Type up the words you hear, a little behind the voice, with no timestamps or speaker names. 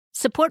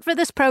Support for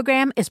this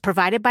program is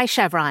provided by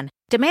Chevron.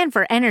 Demand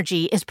for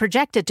energy is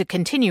projected to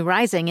continue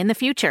rising in the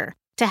future.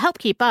 To help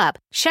keep up,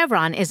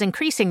 Chevron is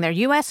increasing their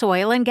U.S.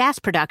 oil and gas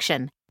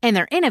production, and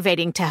they're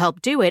innovating to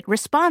help do it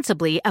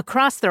responsibly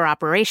across their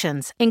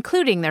operations,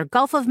 including their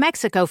Gulf of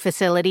Mexico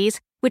facilities,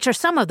 which are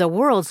some of the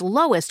world's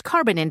lowest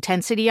carbon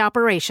intensity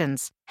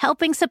operations,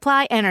 helping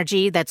supply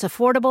energy that's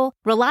affordable,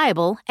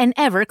 reliable, and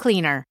ever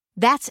cleaner.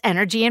 That's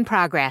energy in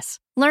progress.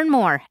 Learn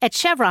more at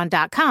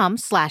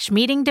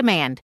chevron.com/meeting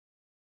demand.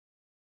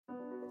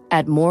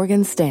 At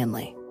Morgan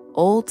Stanley,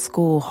 old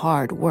school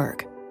hard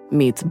work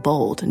meets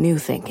bold new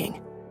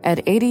thinking.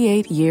 At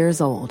 88 years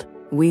old,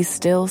 we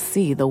still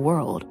see the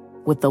world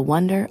with the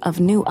wonder of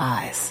new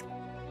eyes,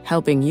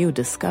 helping you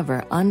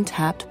discover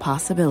untapped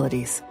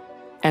possibilities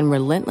and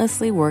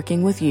relentlessly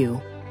working with you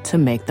to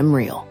make them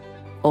real.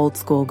 Old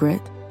school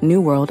grit,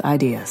 new world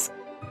ideas.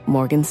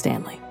 Morgan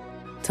Stanley.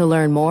 To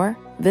learn more,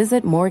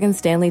 visit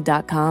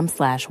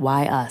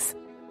morganstanley.com/whyus.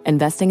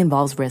 Investing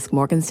involves risk.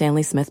 Morgan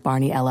Stanley Smith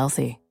Barney,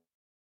 LLC.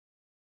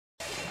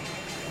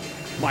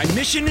 My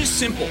mission is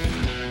simple,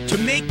 to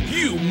make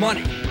you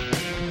money.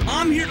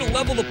 I'm here to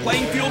level the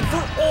playing field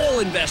for all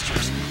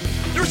investors.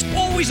 There's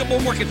always a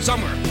bull market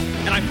somewhere,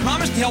 and I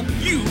promise to help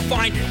you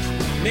find it.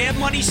 Mad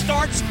Money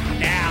starts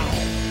now.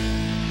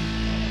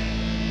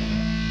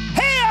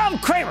 Hey, I'm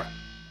Cramer.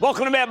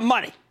 Welcome to Mad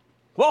Money.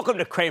 Welcome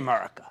to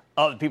Cramerica.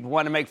 Other people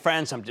want to make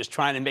friends. I'm just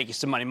trying to make you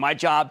some money. My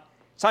job,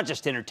 it's not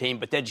just to entertain,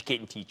 but to educate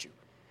and teach you.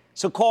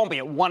 So call me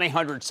at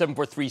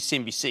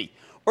 1-800-743-CNBC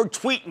or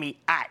tweet me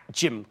at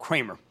Jim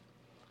Cramer.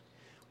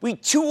 We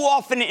too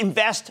often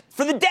invest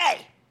for the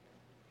day.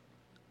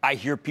 I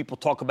hear people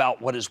talk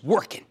about what is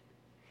working.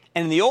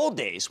 And in the old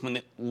days, when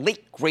the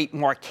late, great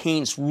Mark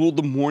Haynes ruled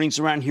the mornings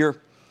around here,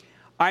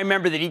 I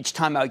remember that each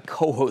time I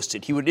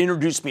co-hosted, he would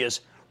introduce me as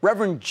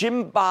Reverend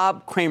Jim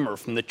Bob Cramer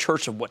from the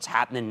Church of What's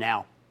Happening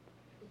Now.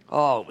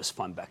 Oh, it was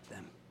fun back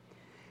then.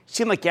 It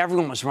seemed like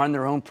everyone was running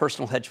their own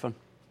personal hedge fund.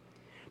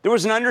 There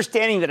was an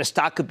understanding that a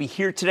stock could be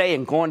here today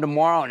and gone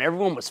tomorrow, and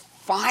everyone was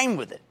fine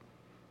with it.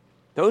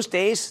 Those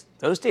days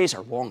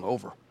are long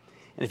over.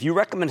 And if you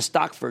recommend a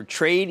stock for a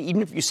trade,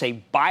 even if you say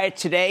buy it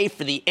today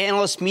for the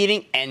analyst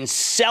meeting and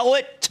sell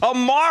it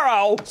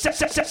tomorrow,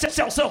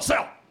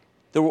 sell.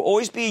 There will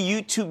always be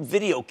a YouTube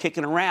video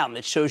kicking around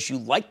that shows you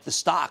liked the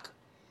stock,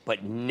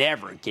 but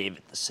never gave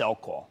it the sell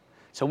call.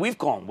 So we've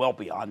gone well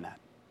beyond that.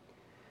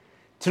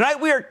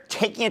 Tonight we are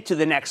taking it to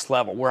the next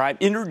level, where I'm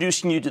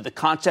introducing you to the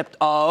concept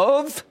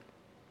of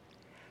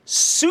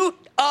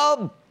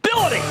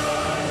suitability.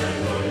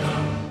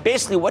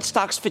 Basically, what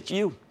stocks fit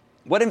you?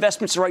 What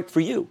investments are right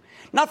for you?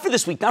 Not for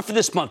this week, not for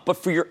this month, but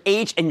for your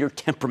age and your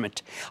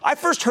temperament. I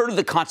first heard of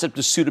the concept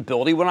of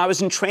suitability when I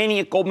was in training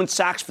at Goldman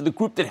Sachs for the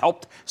group that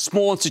helped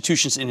small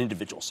institutions and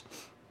individuals.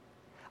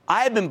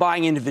 I had been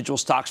buying individual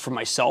stocks for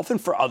myself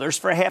and for others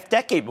for a half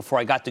decade before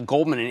I got to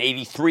Goldman in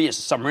 '83 as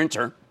a summer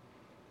intern.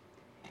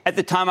 At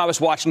the time, I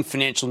was watching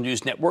Financial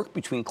News Network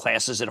between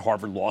classes at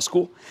Harvard Law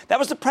School. That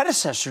was the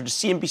predecessor to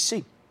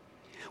CNBC.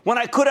 When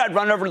I could, I'd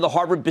run over to the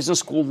Harvard Business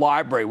School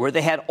library, where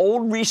they had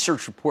old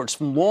research reports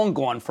from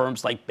long-gone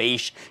firms like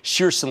Bache,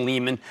 Shearson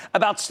Lehman,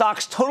 about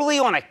stocks totally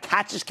on a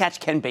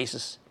catch-as-catch-can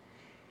basis.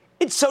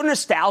 It's so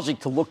nostalgic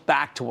to look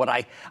back to what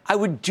I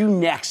would do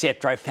next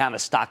after I found a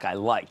stock I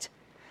liked.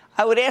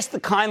 I would ask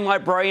the kind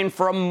librarian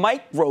for a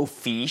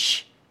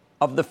microfiche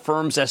of the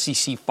firm's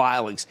SEC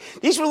filings.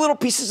 These were little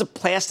pieces of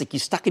plastic you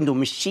stuck into a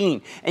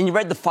machine, and you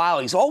read the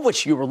filings, all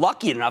which you were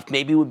lucky enough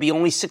maybe would be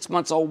only 6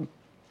 months old.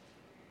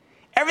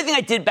 Everything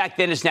I did back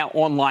then is now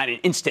online and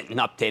instant and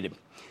updated.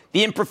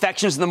 The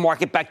imperfections in the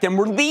market back then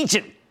were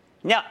legion.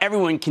 Now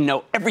everyone can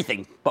know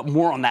everything, but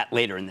more on that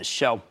later in this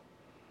show.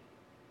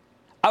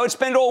 I would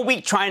spend all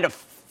week trying to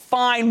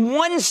find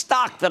one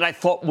stock that I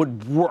thought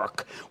would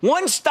work,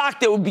 one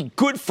stock that would be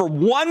good for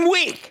 1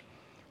 week,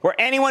 where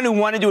anyone who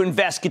wanted to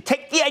invest could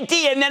take the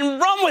idea and then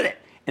run with it.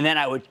 And then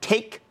I would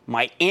take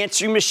my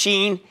answering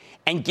machine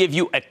and give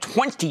you a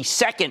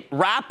 20-second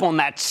wrap on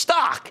that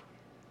stock.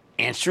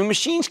 Answering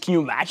machines, can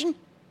you imagine?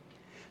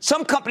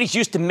 Some companies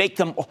used to make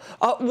them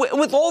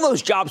with all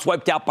those jobs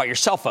wiped out by your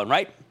cell phone,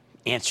 right?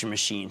 Answering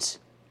machines.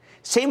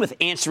 Same with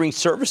answering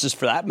services,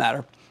 for that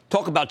matter.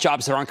 Talk about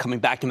jobs that aren't coming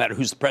back no matter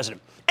who's the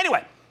president.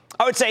 Anyway,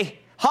 I would say,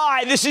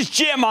 hi, this is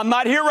Jim. I'm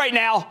not here right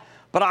now,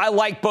 but I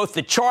like both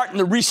the chart and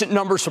the recent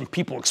numbers from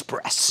People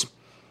Express,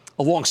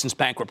 a long-since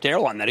bankrupt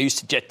airline that I used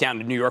to jet down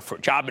to New York for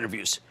job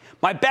interviews.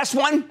 My best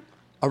one?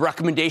 A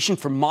recommendation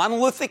for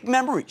Monolithic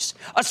Memories,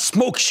 a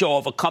smoke show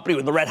of a company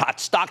with a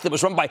red-hot stock that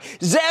was run by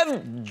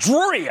Zeev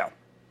Druria,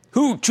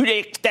 who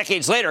 2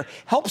 decades later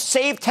helped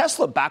save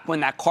Tesla back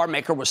when that car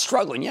maker was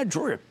struggling. Yeah,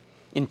 Druria,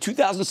 in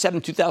 2007,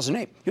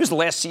 2008. He was the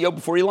last CEO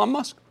before Elon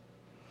Musk.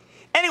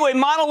 Anyway,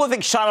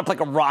 Monolithic shot up like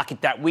a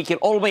rocket that week, and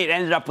ultimately it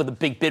ended up with a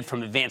big bid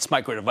from Advanced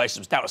Micro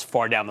Devices. That was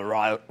far down the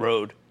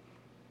road.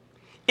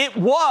 It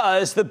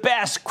was the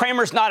best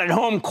Kramer's Not at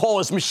Home call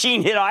his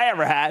machine hit I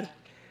ever had.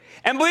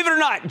 And believe it or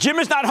not, Jim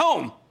is not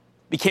home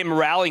became a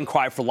rallying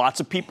cry for lots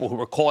of people who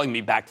were calling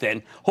me back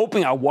then,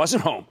 hoping I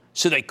wasn't home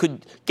so they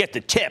could get the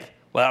tip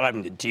without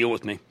having to deal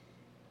with me.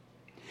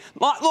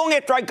 Long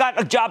after I got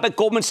a job at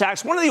Goldman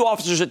Sachs, one of the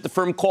officers at the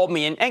firm called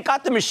me and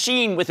got the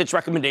machine with its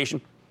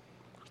recommendation.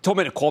 He told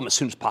me to call him as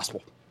soon as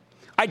possible.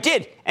 I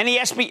did, and he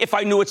asked me if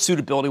I knew what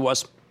suitability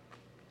was.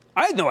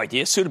 I had no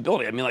idea.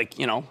 Suitability. I mean, like,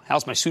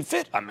 how's my suit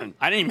fit? I mean,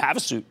 I didn't even have a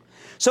suit.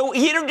 So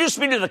he introduced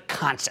me to the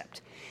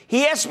concept.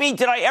 He asked me,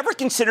 did I ever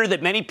consider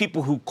that many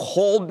people who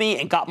called me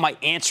and got my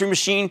answering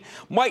machine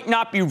might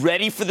not be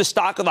ready for the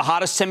stock of the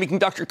hottest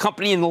semiconductor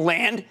company in the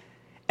land,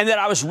 and that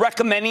I was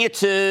recommending it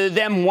to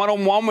them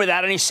one-on-one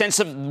without any sense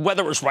of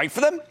whether it was right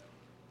for them?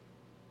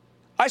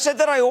 I said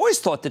that I always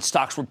thought that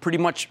stocks were pretty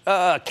much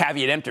a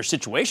caveat emptor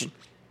situation.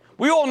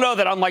 We all know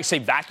that unlike, say,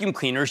 vacuum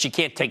cleaners, you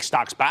can't take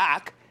stocks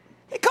back.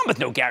 They come with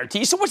no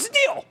guarantee, so what's the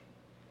deal?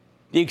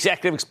 The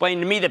executive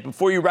explained to me that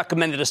before you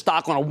recommended a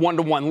stock on a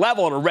one-to-one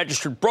level at a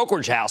registered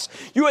brokerage house,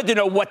 you had to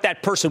know what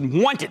that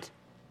person wanted,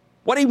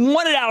 what he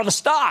wanted out of the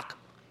stock.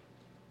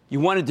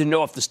 You wanted to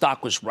know if the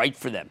stock was right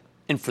for them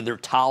and for their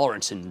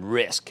tolerance and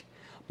risk.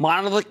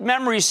 Monolithic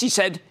memories, he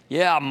said.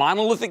 Yeah,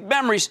 monolithic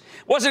memories.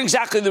 Wasn't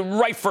exactly the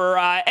right for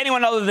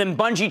anyone other than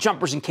bungee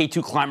jumpers and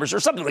K2 climbers or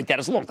something like that.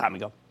 It's a long time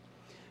ago.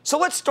 So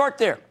let's start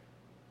there.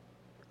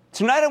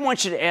 Tonight, I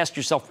want you to ask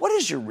yourself, what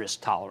is your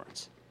risk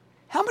tolerance?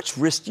 How much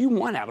risk do you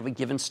want out of a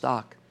given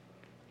stock?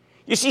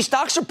 You see,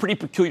 stocks are pretty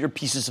peculiar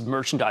pieces of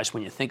merchandise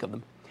when you think of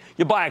them.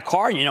 You buy a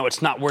car and you know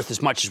it's not worth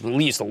as much as when it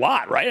leaves the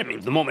lot, right? I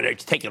mean, the moment you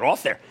take it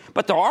off there.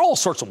 But there are all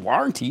sorts of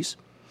warranties.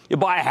 You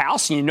buy a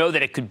house and you know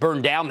that it could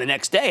burn down the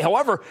next day.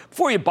 However,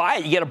 before you buy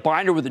it, you get a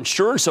binder with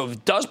insurance, so if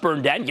it does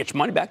burn down, you get your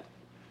money back.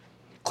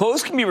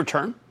 Clothes can be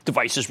returned,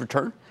 devices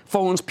returned,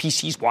 phones,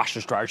 PCs,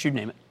 washers, dryers, you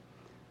name it.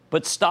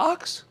 But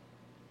stocks?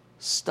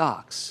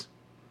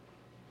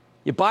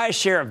 You buy a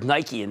share of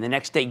Nike and the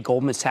next day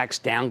Goldman Sachs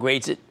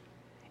downgrades it,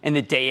 and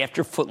the day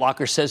after Foot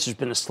Locker says there's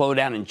been a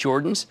slowdown in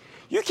Jordans,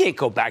 you can't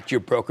go back to your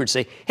broker and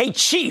say, hey,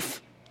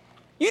 Chief,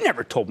 you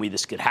never told me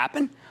this could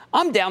happen.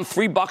 I'm down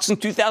 $3 in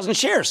 2,000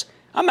 shares.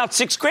 I'm out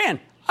 $6,000.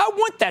 I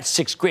want that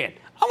 $6,000.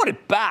 I want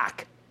it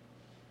back.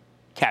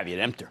 Caveat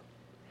emptor.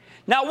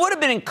 Now, it would have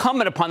been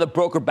incumbent upon the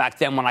broker back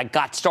then when I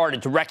got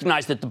started to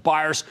recognize that the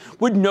buyers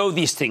would know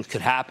these things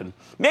could happen.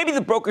 Maybe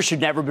the broker should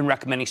never have been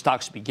recommending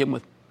stocks to begin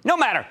with. No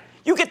matter.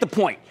 You get the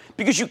point.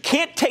 Because you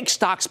can't take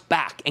stocks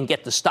back and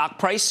get the stock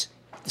price,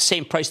 the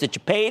same price that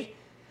you paid,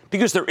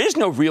 because there is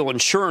no real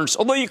insurance,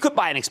 although you could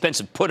buy an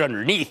expensive put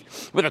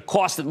underneath with a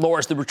cost that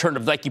lowers the return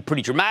of Nike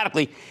pretty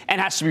dramatically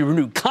and has to be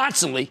renewed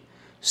constantly.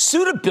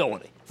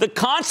 Suitability. The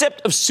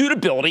concept of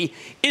suitability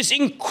is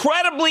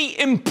incredibly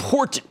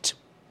important.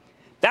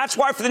 That's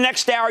why for the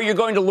next hour, you're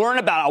going to learn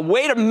about a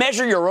way to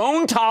measure your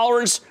own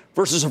tolerance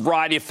versus a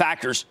variety of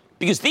factors.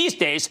 Because these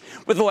days,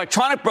 with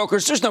electronic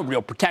brokers, there's no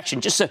real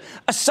protection. Just a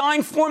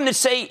signed form that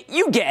say,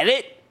 you get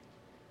it.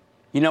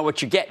 You know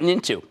what you're getting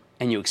into,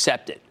 and you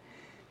accept it.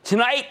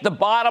 Tonight, the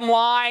bottom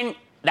line,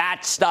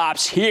 that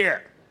stops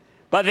here.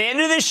 By the end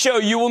of this show,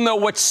 you will know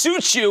what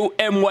suits you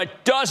and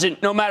what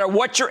doesn't, no matter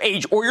what your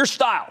age or your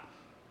style.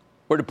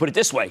 Or to put it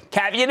this way,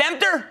 caveat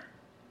emptor?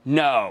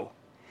 No.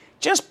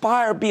 Just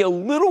buy or be a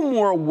little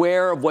more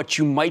aware of what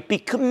you might be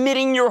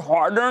committing your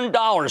hard-earned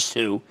dollars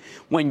to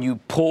when you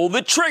pull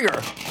the trigger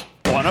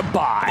on a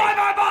buy.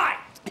 Buy.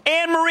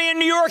 Anne-Marie in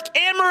New York.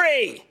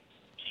 Anne-Marie.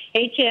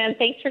 Hey, Jim.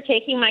 Thanks for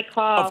taking my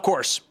call. Of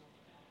course.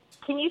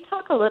 Can you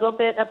talk a little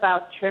bit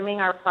about trimming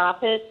our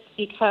profits?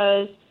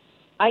 Because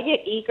I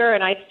get eager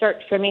and I start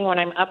trimming when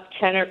I'm up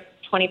 10 or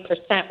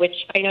 20%,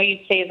 which I know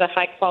you'd say is a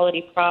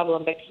high-quality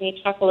problem, but can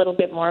you talk a little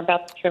bit more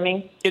about the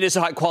trimming? It is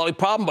a high-quality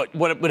problem, but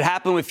what would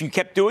happen if you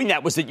kept doing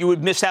that was that you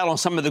would miss out on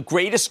some of the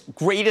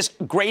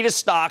greatest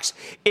stocks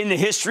in the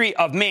history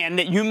of man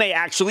that you may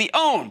actually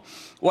own.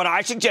 What I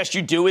suggest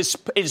you do is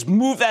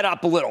move that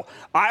up a little.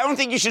 I don't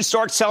think you should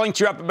start selling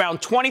till you're up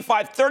around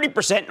 25,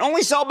 30% and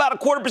only sell about a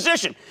quarter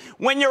position.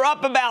 When you're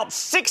up about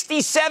 60,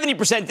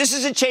 70%, this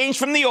is a change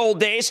from the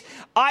old days.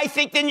 I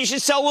think then you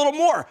should sell a little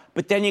more,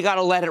 but then you got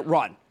to let it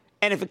run.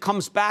 And if it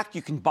comes back,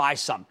 you can buy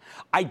some.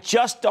 I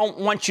just don't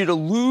want you to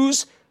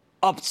lose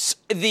a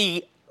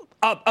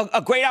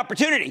great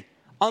opportunity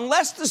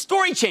unless the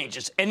story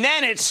changes. And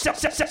then it's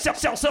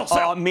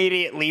sell.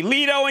 Immediately.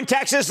 Lito in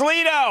Texas.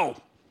 Lito.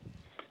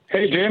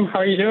 Hey, Jim.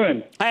 How are you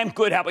doing? I am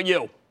good. How about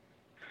you?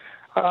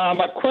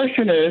 My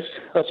question is,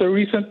 as a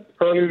recent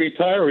early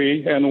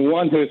retiree and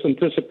one who is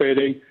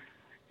anticipating,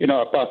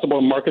 a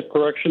possible market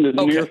correction in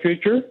the near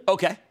future.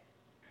 Okay.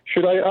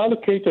 Should I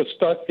allocate a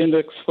stock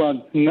index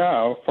fund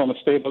now from a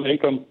stable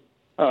income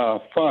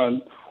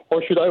fund,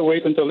 or should I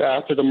wait until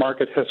after the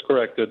market has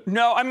corrected?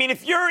 No, I mean,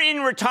 if you're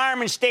in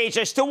retirement stage,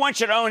 I still want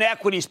you to own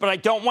equities, but I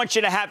don't want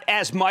you to have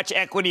as much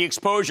equity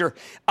exposure.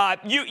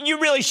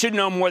 You really should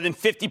own more than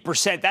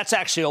 50%. That's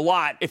actually a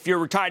lot if you're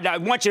retired. Now, I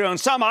want you to own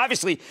some,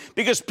 obviously,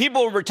 because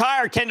people who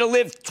retire tend to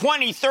live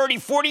 20, 30,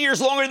 40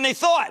 years longer than they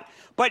thought.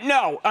 But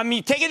no, I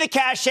mean, taking the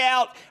cash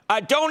out,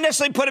 don't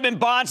necessarily put them in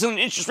bonds when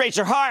interest rates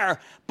are higher.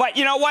 But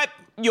you know what?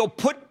 You'll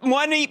put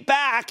money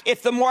back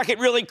if the market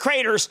really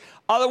craters.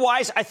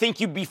 Otherwise, I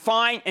think you'd be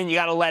fine, and you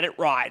got to let it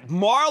ride.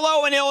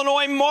 Marlo in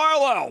Illinois.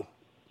 Marlo.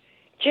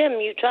 Jim,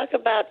 you talk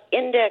about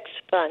index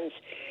funds.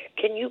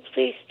 Can you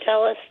please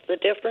tell us the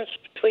difference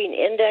between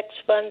index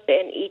funds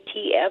and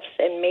ETFs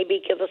and maybe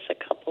give us a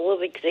couple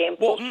of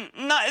examples? Well,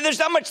 there's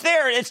not much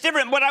there. It's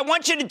different. What I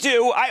want you to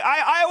do,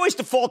 I always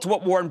default to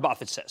what Warren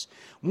Buffett says.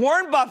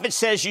 Warren Buffett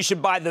says you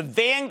should buy the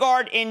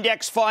Vanguard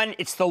Index Fund.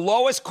 It's the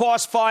lowest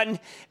cost fund.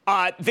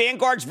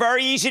 Vanguard's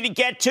very easy to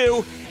get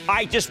to.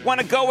 I just want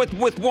to go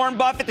with Warren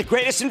Buffett, the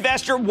greatest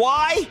investor.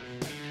 Why?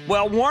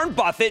 Well, Warren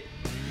Buffett,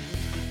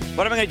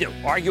 what am I going to do?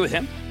 Argue with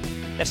him?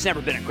 That's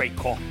never been a great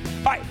call.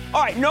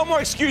 All right, no more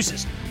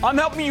excuses. I'm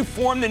helping you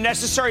form the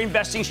necessary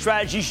investing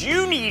strategies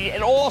you need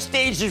at all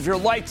stages of your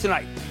life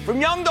tonight. From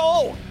young to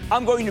old,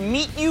 I'm going to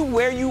meet you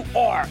where you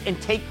are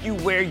and take you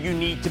where you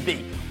need to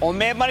be. On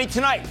Mad Money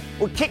tonight,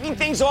 we're kicking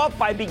things off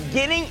by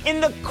beginning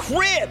in the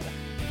crib.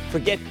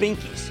 Forget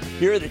binkies.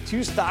 Here are the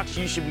 2 stocks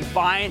you should be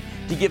buying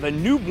to give a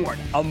newborn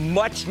a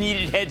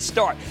much-needed head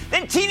start.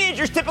 Then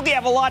teenagers typically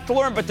have a lot to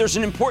learn, but there's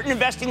an important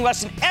investing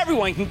lesson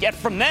everyone can get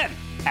from them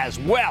as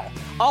well.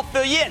 I'll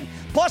fill you in.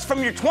 Plus,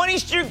 from your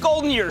 20s to your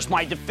golden years,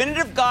 my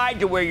definitive guide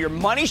to where your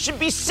money should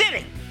be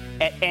sitting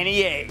at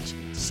any age.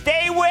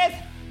 Stay with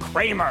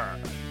Cramer.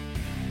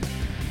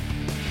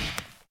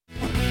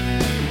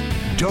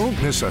 Don't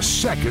miss a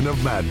second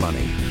of Mad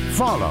Money.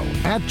 Follow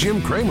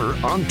 @Jim Cramer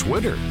on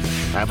Twitter.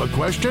 Have a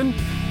question?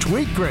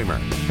 Tweet Cramer.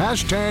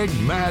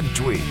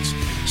 #MadTweets.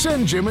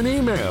 Send Jim an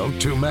email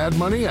to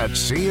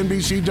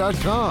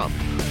madmoney@cnbc.com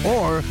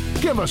or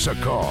give us a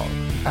call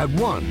at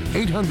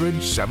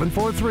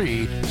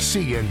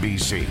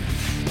 1-800-743-CNBC.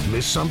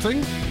 Miss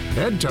something?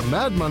 Head to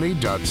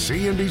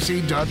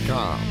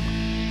madmoney.cnbc.com.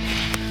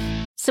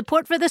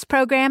 Support for this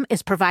program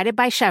is provided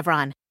by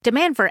Chevron.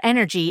 Demand for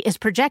energy is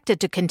projected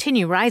to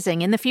continue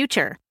rising in the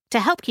future. To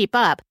help keep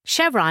up,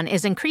 Chevron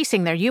is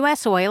increasing their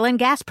U.S. oil and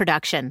gas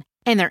production,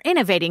 and they're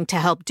innovating to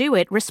help do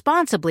it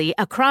responsibly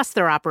across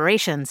their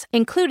operations,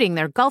 including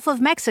their Gulf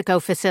of Mexico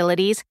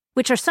facilities,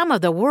 which are some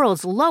of the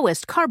world's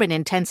lowest carbon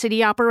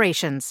intensity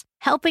operations,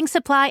 helping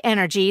supply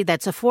energy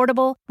that's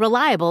affordable,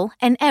 reliable,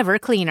 and ever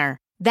cleaner.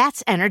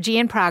 That's energy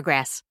in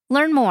progress.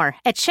 Learn more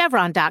at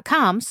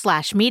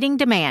chevron.com/meeting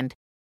demand.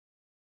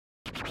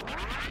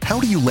 How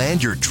do you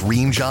land your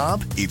dream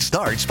job? It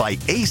starts by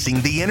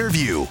acing the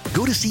interview.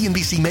 Go to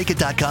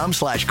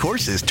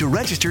cnbcmakeit.com/courses to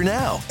register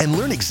now and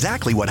learn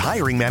exactly what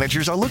hiring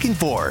managers are looking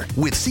for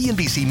with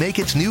CNBC Make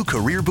It's new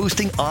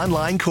career-boosting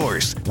online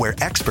course, where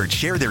experts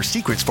share their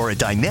secrets for a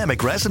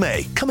dynamic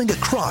resume, coming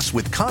across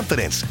with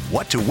confidence,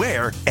 what to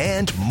wear,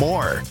 and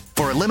more.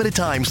 For a limited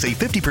time, save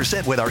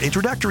 50% with our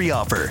introductory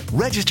offer.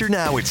 Register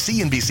now at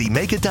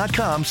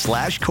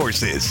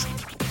cnbcmakeit.com/courses.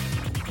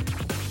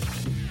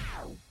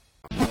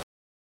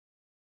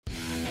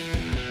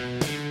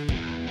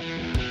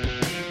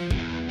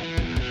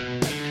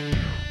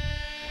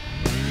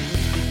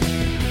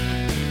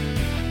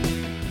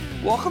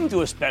 Welcome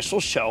to a special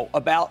show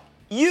about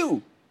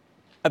you,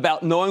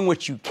 about knowing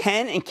what you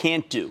can and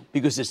can't do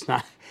because it's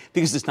not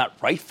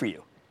right for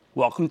you.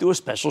 Welcome to a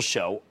special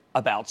show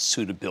about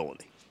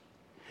suitability.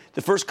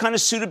 The first kind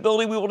of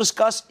suitability we will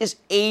discuss is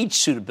age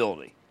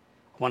suitability.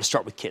 I want to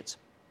start with kids,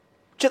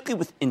 particularly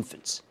with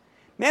infants.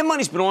 Mad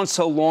Money's been on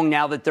so long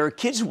now that there are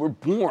kids who were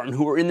born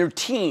who are in their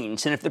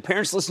teens, and if their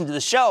parents listened to the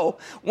show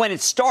when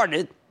it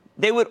started,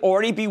 they would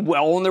already be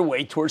well on their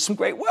way towards some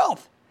great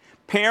wealth.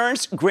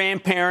 Parents,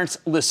 grandparents,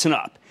 listen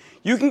up.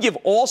 You can give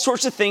all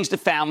sorts of things to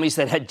families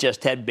that had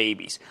just had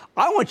babies.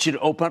 I want you to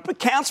open up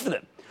accounts for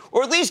them,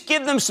 or at least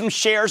give them some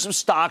shares of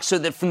stock so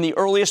that from the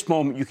earliest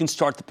moment you can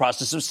start the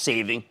process of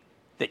saving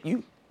that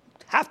you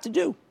have to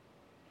do.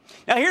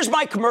 Now, here's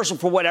my commercial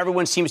for what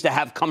everyone seems to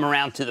have come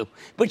around to,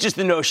 which is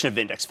the notion of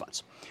index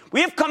funds.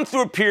 We have come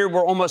through a period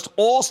where almost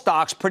all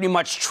stocks pretty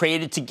much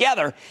traded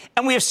together,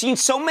 and we have seen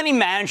so many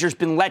managers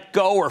been let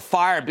go or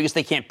fired because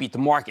they can't beat the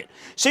market.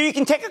 So you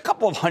can take a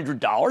couple of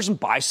 $100 and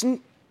buy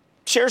some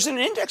shares in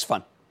an index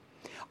fund.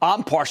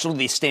 I'm partial to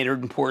the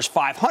Standard & Poor's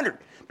 500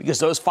 because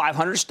those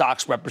 500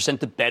 stocks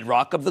represent the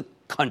bedrock of the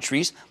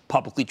country's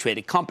publicly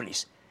traded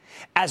companies.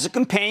 As a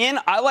companion,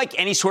 I like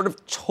any sort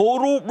of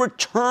total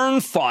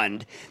return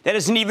fund that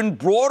has an even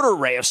broader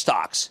array of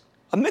stocks.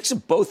 A mix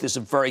of both is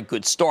a very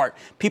good start.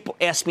 People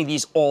ask me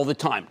these all the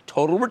time.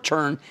 Total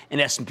return and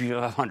S&P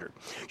 500.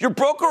 Your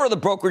broker or the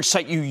brokerage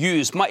site you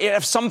use might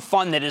have some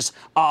fund that is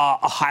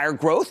a higher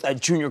growth, a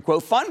junior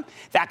growth fund.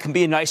 That can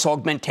be a nice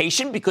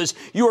augmentation because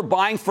you are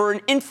buying for an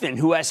infant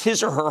who has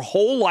his or her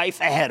whole life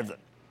ahead of them.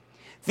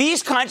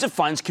 These kinds of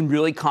funds can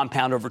really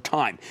compound over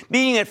time,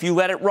 meaning that if you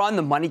let it run,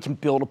 the money can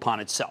build upon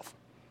itself.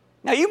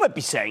 Now, you might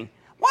be saying,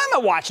 why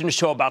am I watching a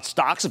show about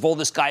stocks if all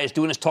this guy is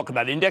doing is talking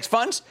about index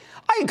funds?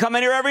 I can come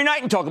in here every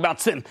night and talk about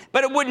them,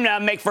 but it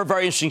wouldn't make for a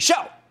very interesting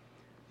show.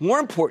 More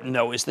important,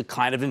 though, is the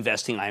kind of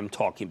investing I am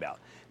talking about.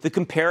 The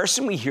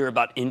comparison we hear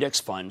about index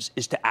funds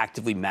is to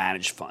actively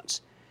managed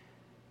funds.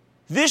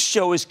 This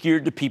show is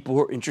geared to people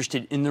who are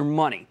interested in their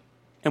money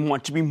and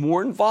want to be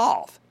more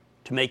involved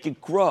to make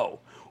it grow,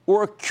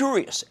 or are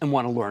curious and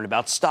want to learn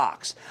about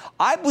stocks.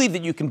 I believe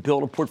that you can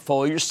build a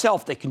portfolio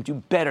yourself that can do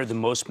better than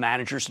most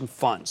managers and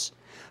funds.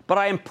 But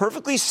I am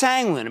perfectly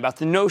sanguine about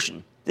the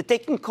notion that they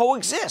can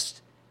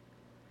coexist.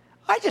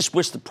 I just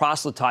wish the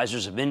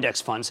proselytizers of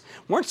index funds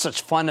weren't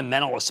such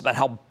fundamentalists about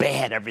how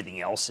bad everything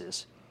else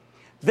is.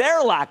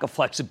 Their lack of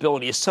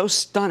flexibility is so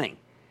stunning.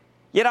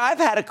 Yet I've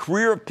had a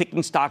career of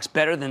picking stocks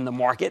better than the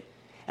market,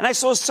 and I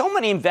saw so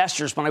many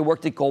investors when I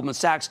worked at Goldman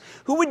Sachs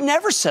who would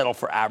never settle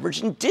for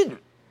average and didn't.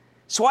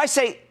 So I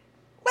say,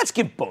 let's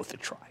give both a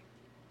try.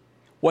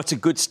 What's a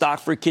good stock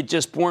for a kid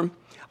just born?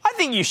 I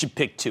think you should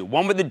pick two.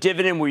 One with a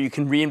dividend where you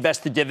can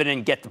reinvest the dividend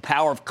and get the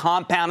power of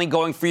compounding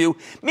going for you,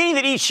 meaning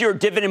that each year a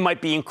dividend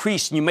might be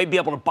increased and you may be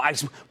able to buy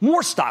some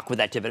more stock with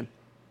that dividend.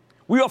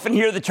 We often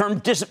hear the term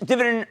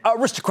dividend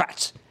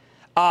aristocrats,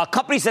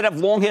 companies that have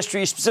long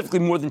history, specifically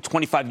more than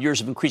 25 years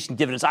of increasing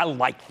dividends. I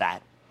like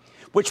that.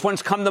 Which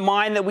ones come to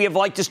mind that we have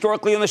liked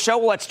historically on the show?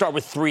 Well, let's start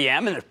with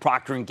 3M and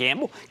Procter &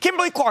 Gamble,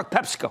 Kimberly-Clark,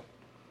 PepsiCo.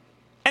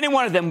 Any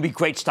one of them would be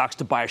great stocks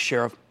to buy a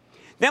share of.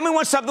 Then we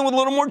want something with a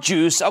little more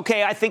juice.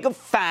 Okay, I think of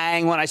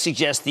FANG when I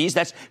suggest these.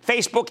 That's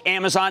Facebook,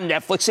 Amazon,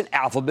 Netflix, and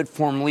Alphabet,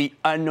 formerly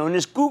known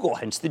as Google,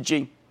 hence the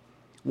G.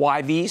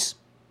 Why these?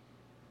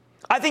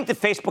 I think that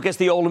Facebook has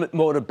the ultimate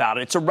mode about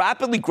it. It's a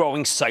rapidly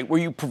growing site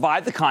where you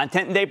provide the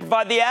content and they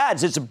provide the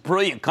ads. It's a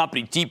brilliant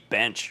company, deep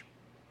bench.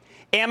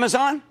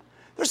 Amazon?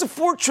 There's a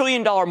 $4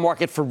 trillion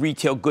market for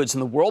retail goods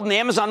in the world, and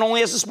Amazon only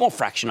has a small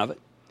fraction of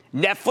it.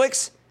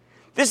 Netflix?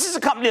 This is a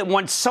company that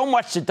wants so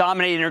much to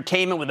dominate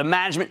entertainment with a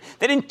management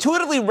that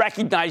intuitively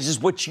recognizes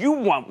what you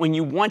want when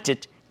you want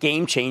it.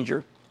 Game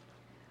changer.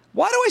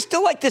 Why do I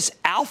still like this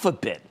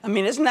Alphabet? I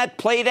mean, isn't that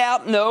played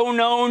out?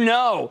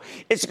 No.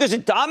 It's because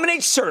it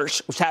dominates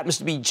search, which happens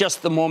to be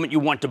just the moment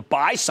you want to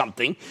buy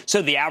something,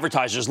 so the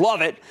advertisers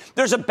love it.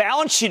 There's a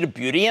balance sheet of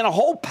beauty and a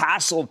whole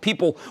passel of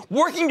people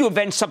working to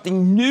invent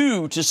something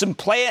new to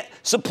supplant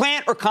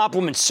or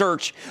complement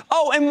search.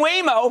 Oh, and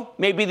Waymo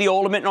may be the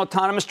ultimate in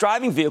autonomous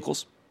driving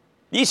vehicles.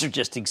 These are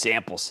just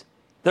examples.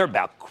 They're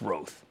about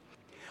growth.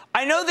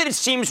 I know that it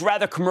seems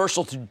rather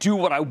commercial to do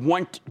what I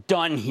want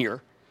done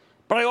here,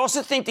 but I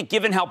also think that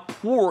given how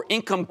poor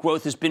income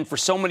growth has been for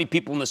so many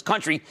people in this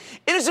country,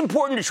 it is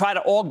important to try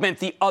to augment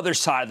the other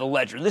side of the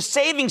ledger, the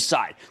savings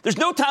side. There's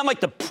no time like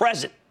the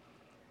present.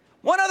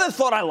 One other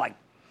thought I like.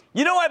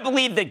 You know, I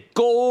believe that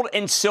gold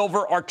and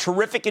silver are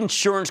terrific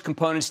insurance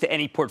components to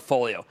any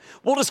portfolio.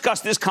 We'll discuss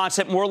this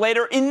concept more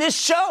later in this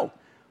show.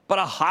 But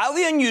a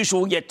highly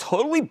unusual yet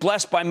totally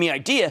blessed by me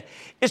idea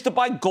is to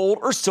buy gold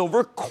or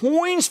silver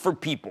coins for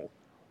people,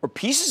 or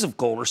pieces of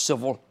gold or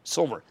silver,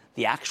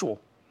 the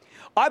actual.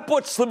 I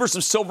bought slivers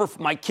of silver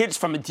for my kids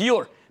from a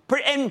dealer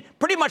and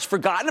pretty much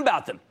forgotten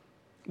about them.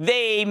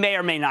 They may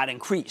or may not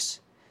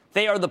increase.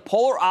 They are the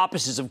polar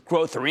opposites of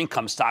growth or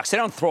income stocks. They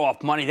don't throw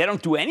off money. They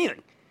don't do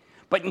anything.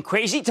 But in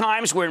crazy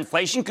times where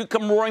inflation could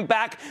come roaring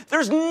back,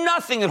 there's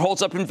nothing that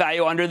holds up in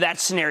value under that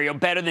scenario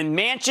better than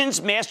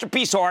mansions,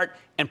 masterpiece art,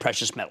 and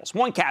precious metals.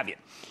 One caveat.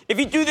 If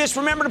you do this,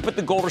 remember to put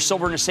the gold or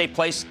silver in a safe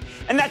place.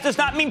 And that does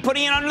not mean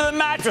putting it under the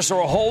mattress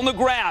or a hole in the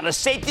ground. A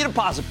safety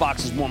deposit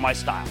box is more my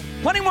style.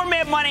 Plenty more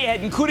Mad Money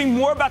ahead, including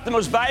more about the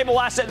most valuable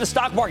asset in the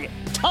stock market.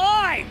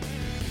 Time!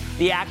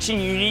 The action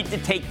you need to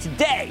take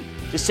today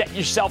to set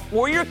yourself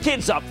or your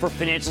kids up for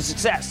financial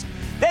success.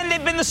 Then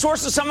they've been the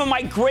source of some of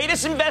my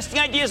greatest investing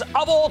ideas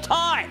of all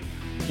time.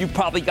 You've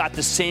probably got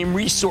the same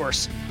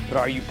resource, but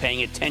are you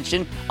paying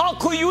attention? I'll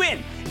clue you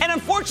in. And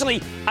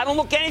unfortunately, I don't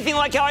look anything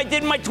like how I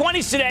did in my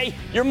 20s today.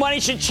 Your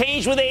money should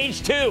change with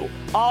age, too.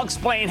 I'll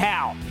explain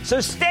how. So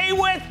stay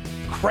with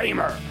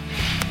Cramer.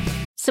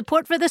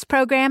 Support for this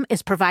program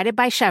is provided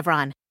by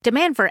Chevron.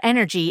 Demand for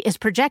energy is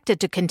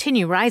projected to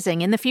continue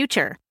rising in the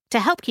future.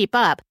 To help keep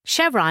up,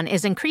 Chevron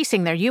is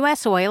increasing their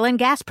U.S. oil and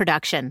gas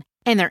production.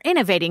 And they're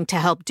innovating to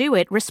help do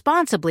it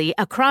responsibly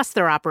across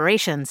their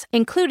operations,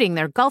 including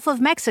their Gulf of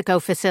Mexico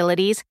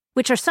facilities,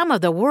 which are some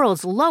of the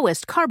world's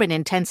lowest carbon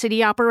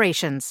intensity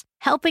operations,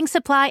 helping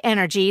supply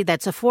energy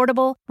that's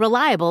affordable,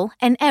 reliable,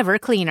 and ever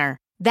cleaner.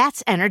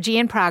 That's energy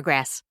in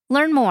progress.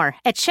 Learn more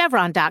at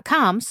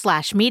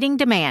chevron.com/meeting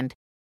demand.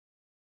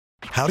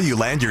 How do you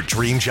land your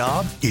dream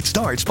job? It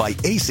starts by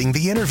acing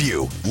the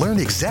interview. Learn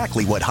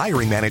exactly what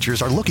hiring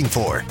managers are looking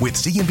for with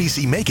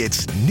CNBC Make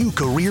It's new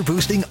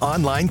career-boosting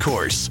online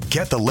course.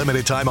 Get the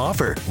limited time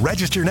offer.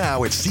 Register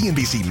now at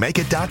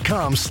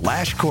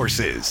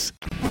cnbcmakeit.com/courses.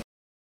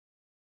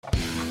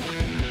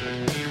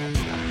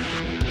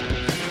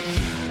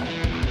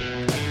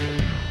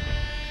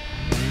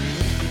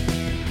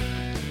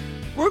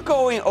 We're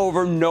going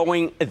over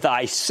knowing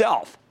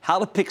thyself, how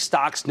to pick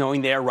stocks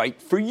knowing they are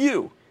right for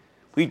you.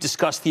 We've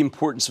discussed the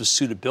importance of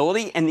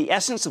suitability and the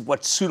essence of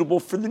what's suitable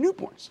for the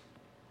newborns.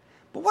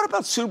 But what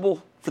about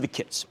suitable for the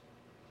kids?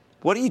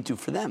 What do you do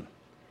for them?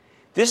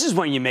 This is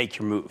when you make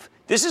your move.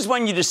 This is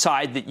when you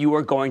decide that you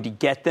are going to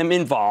get them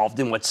involved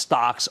in what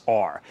stocks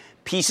are,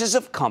 pieces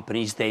of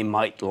companies they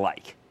might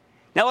like.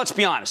 Now, let's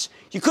be honest.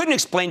 You couldn't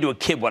explain to a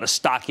kid what a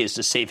stock is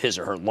to save his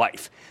or her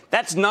life.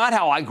 That's not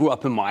how I grew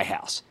up in my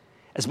house.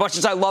 As much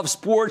as I love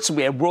sports,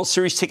 we had World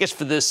Series tickets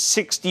for the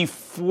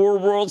 64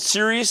 World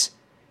Series.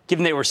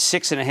 Given they were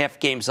 6.5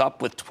 games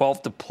up with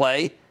 12 to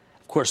play,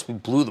 of course, we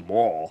blew them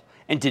all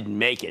and didn't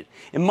make it.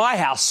 In my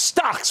house,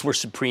 stocks were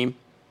supreme.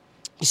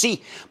 You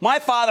see, my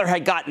father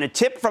had gotten a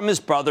tip from his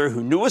brother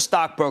who knew a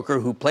stockbroker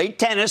who played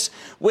tennis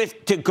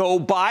to go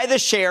buy the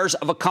shares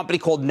of a company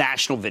called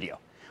National Video,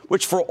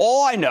 which for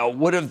all I know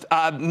could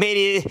have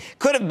made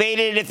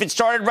it if it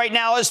started right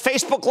now as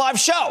Facebook Live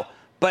show.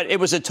 But it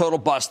was a total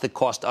bust that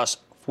cost us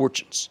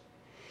fortunes.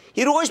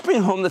 He'd always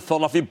bring home the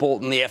Philadelphia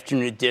Bulletin, the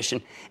afternoon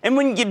edition, and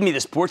wouldn't give me the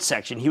sports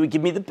section. He would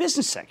give me the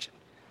business section.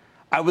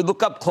 I would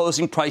look up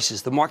closing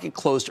prices. The market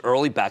closed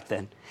early back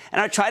then. And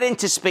I tried to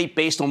anticipate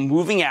based on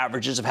moving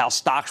averages of how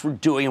stocks were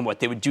doing and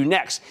what they would do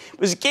next. It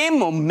was a game of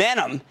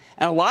momentum,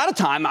 and a lot of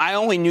time I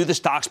only knew the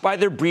stocks by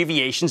their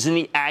abbreviations in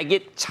the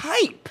agate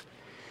type.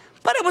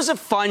 But it was a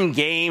fun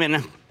game,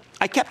 and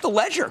I kept a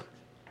ledger.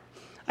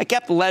 I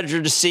kept a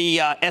ledger to see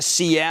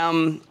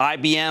SCM,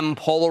 IBM,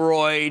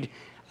 Polaroid,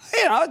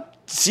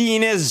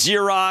 Zenith,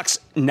 Xerox,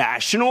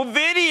 National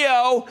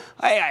Video.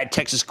 I had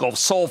Texas Gulf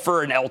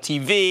Sulfur, an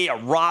LTV,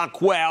 a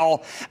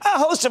Rockwell, a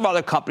host of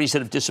other companies that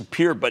have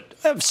disappeared, but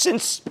have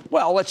since,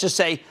 well, let's just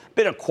say,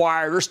 been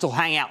acquired or still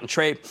hang out and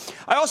trade.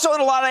 I also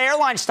own a lot of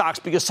airline stocks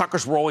because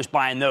suckers were always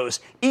buying those.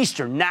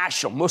 Eastern,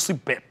 National, mostly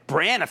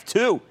Braniff,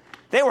 too.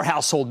 They were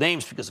household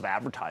names because of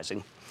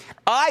advertising.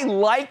 I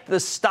liked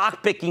the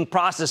stock picking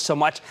process so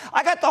much,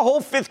 I got the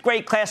whole fifth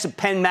grade class at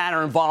Penn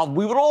Manor involved.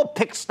 We would all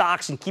pick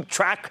stocks and keep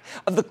track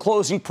of the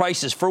closing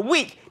prices for a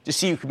week to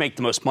see who could make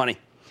the most money.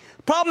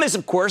 Problem is,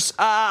 of course,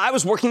 I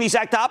was working the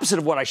exact opposite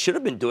of what I should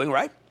have been doing,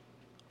 right?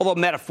 Although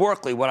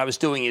metaphorically, what I was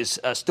doing is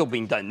still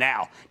being done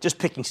now, just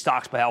picking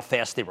stocks by how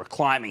fast they were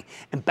climbing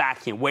and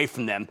backing away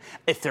from them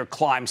if their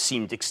climb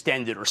seemed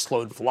extended or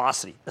slowed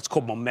velocity. That's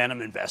called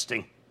momentum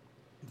investing.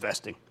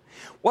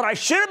 What I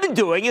should have been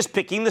doing is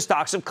picking the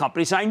stocks of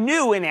companies I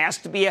knew and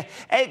asked to be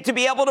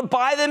able to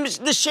buy them,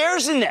 the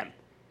shares in them.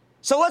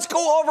 So let's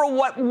go over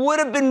what would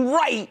have been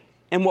right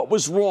and what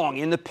was wrong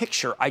in the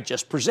picture I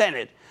just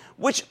presented,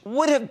 which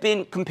would have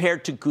been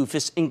compared to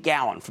Goofus and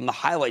Gowan from the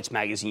highlights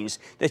magazines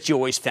that you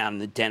always found in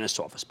the dentist's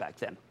office back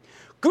then.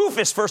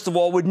 Goofus, first of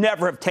all, would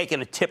never have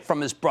taken a tip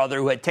from his brother,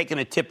 who had taken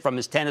a tip from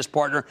his tennis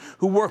partner,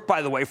 who worked,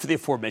 by the way, for the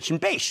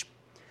aforementioned Beige.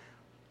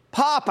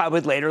 Pop, I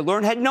would later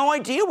learn, had no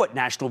idea what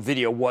National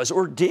Video was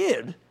or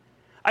did.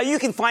 You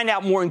can find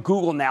out more in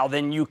Google now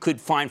than you could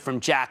find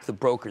from Jack, the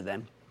broker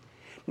then.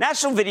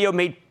 National Video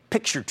made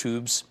picture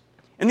tubes.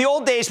 In the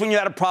old days, when you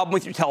had a problem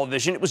with your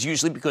television, it was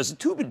usually because the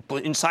tube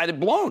inside had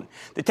blown.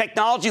 The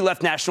technology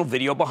left National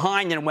Video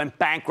behind, and it went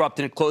bankrupt,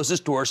 and it closed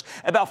its doors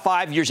about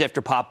 5 years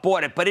after Pop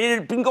bought it. But it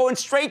had been going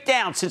straight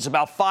down since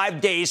about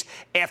 5 days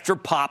after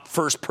Pop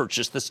first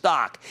purchased the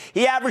stock.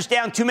 He averaged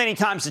down too many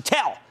times to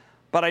tell.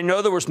 But I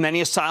know there was many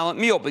a silent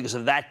meal because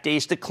of that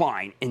day's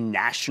decline in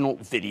National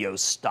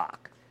Video's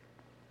stock.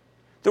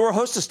 There were a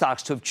host of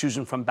stocks to have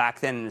chosen from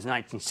back then in the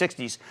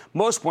 1960s.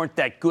 Most weren't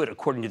that good,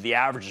 according to the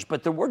averages,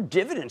 but there were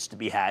dividends to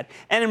be had.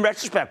 And in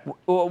retrospect,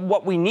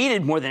 what we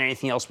needed more than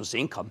anything else was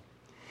income.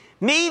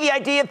 Me, the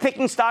idea of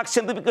picking stocks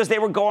simply because they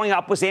were going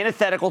up was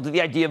antithetical to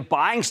the idea of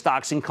buying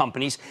stocks in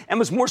companies and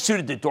was more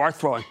suited to dart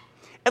throwing.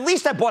 At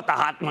least I bought the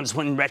hot ones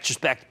when, in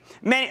retrospect,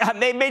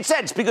 they made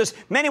sense because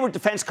many were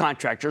defense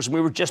contractors, and we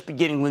were just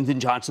beginning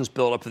Lyndon Johnson's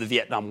buildup of the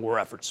Vietnam War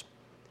efforts.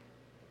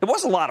 It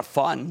was a lot of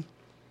fun.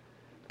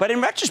 But in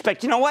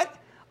retrospect, you know what?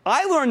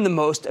 I learned the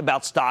most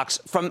about stocks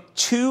from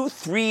 2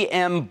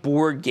 3M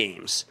board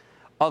games,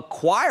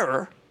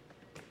 Acquire,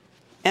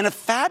 and a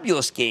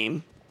fabulous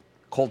game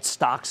called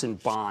Stocks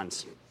and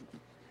Bonds.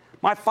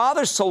 My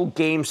father sold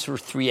games for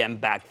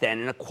 3M back then,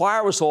 and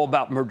Acquire was all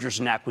about mergers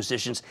and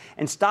acquisitions,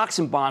 and Stocks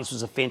and Bonds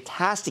was a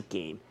fantastic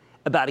game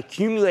about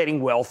accumulating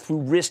wealth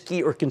through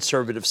risky or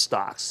conservative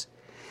stocks.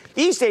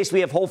 These days, we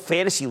have whole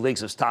fantasy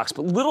leagues of stocks,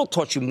 but little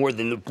taught you more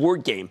than the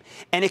board game,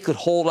 and it could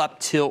hold up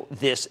till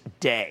this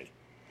day.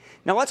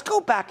 Now, let's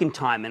go back in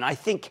time and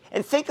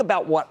think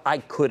about what I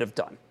could have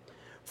done.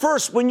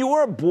 First, when you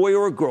were a boy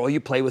or a girl, you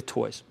play with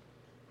toys.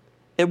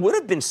 It would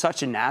have been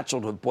such a natural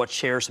to have bought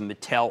shares in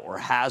Mattel or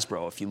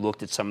Hasbro if you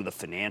looked at some of the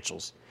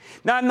financials.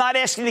 Now, I'm not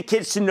asking the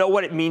kids to know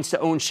what it means to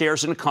own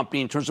shares in a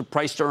company in terms of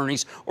price to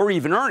earnings or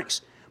even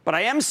earnings. But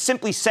I am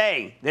simply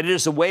saying that it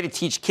is a way to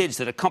teach kids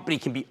that a company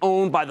can be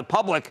owned by the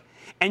public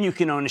and you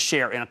can own a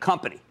share in a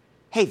company.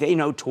 Hey, they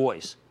know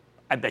toys.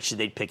 I bet you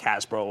they'd pick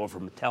Hasbro over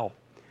Mattel.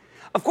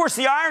 Of course,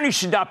 the irony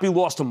should not be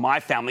lost on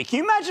my family. Can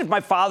you imagine if my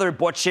father had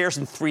bought shares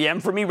in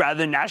 3M for me rather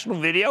than National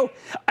Video?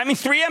 I mean,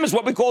 3M is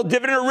what we call a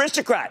dividend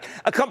aristocrat.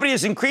 A company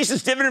that's increased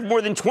its dividend for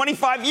more than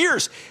 25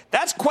 years.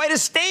 That's quite a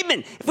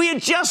statement. If we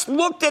had just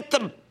looked at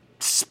the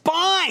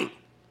spine.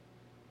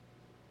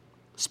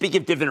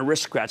 Speaking of dividend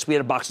aristocrats, we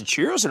had a box of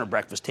Cheerios on our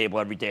breakfast table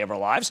every day of our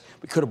lives.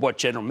 We could have bought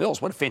General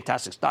Mills. What a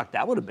fantastic stock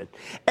that would have been.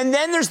 And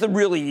then there's the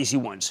really easy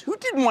ones. Who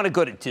didn't want to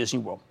go to Disney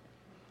World?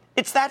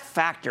 It's that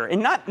factor,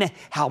 and not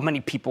how many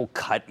people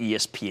cut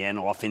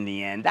ESPN off in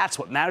the end. That's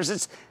what matters.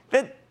 It's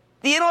the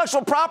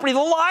intellectual property, the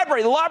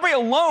library. The library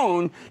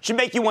alone should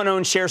make you want to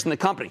own shares in the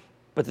company.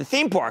 But the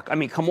theme park, I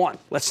mean, come on.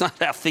 Let's not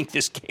outthink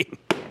this game.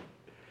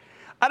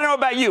 I don't know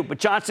about you, but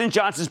Johnson &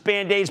 Johnson's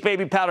Band-Aids,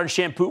 baby powder, and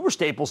shampoo were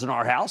staples in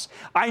our house.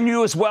 I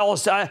knew as well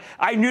as I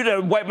knew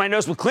to wipe my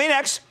nose with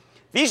Kleenex.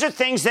 These are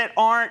things that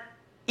aren't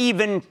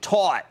even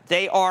taught.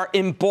 They are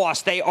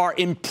embossed. They are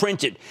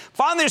imprinted.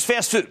 Finally, there's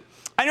fast food.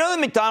 I know that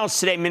McDonald's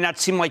today may not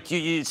seem like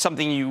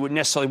something you would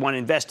necessarily want to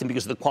invest in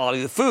because of the quality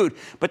of the food,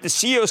 but the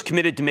CEO is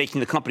committed to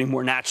making the company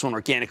more natural and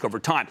organic over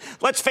time.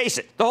 Let's face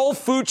it, the whole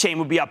food chain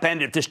would be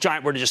upended if this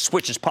giant were to just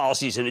switch its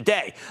policies in a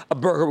day. A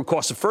burger would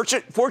cost a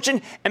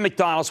fortune, and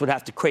McDonald's would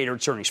have to crater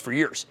its earnings for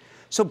years.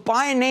 So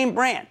buy a name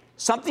brand,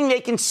 something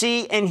they can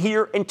see and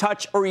hear and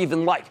touch or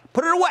even like.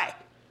 Put it away.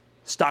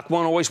 Stock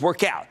won't always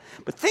work out.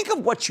 But think of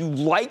what you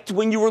liked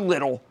when you were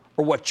little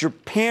or what your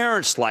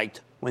parents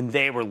liked when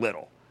they were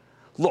little.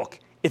 Look,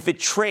 if it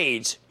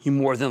trades, you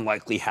more than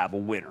likely have a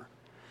winner.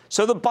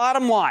 So the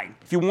bottom line,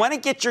 if you want to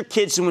get your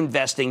kids into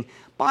investing,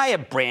 buy a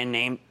brand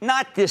name,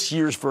 not this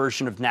year's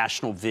version of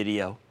National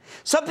Video.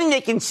 Something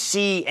they can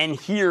see and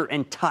hear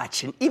and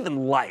touch and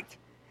even like.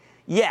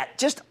 Yeah,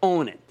 just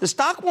own it. The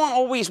stock won't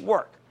always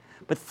work.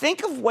 But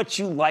think of what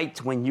you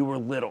liked when you were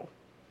little.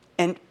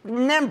 And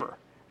remember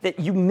that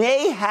you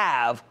may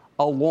have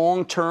a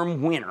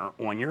long-term winner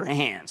on your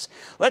hands.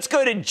 Let's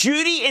go to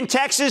Judy in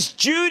Texas.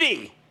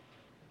 Judy.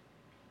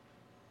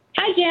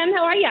 Hi, Jim.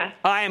 How are you?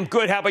 I am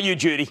good. How about you,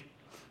 Judy?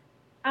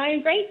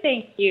 I'm great,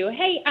 thank you.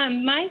 Hey,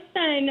 my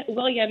son,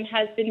 William,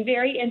 has been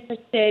very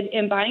interested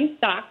in buying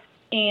stocks,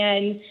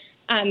 and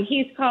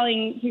he's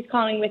calling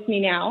with me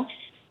now.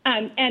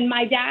 And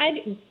my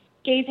dad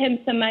gave him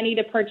some money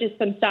to purchase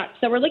some stocks.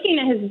 So we're looking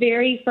at his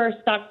very first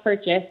stock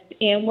purchase,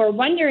 and we're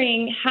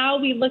wondering how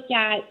we look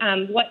at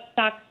what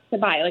stocks to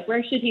buy. Like,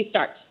 where should he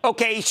start?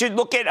 Okay, you should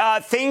look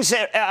at things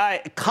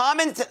that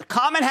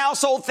common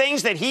household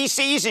things that he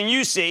sees and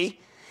you see.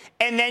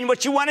 And then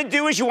what you want to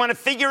do is you want to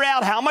figure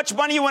out how much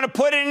money you want to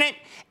put in it,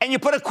 and you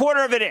put a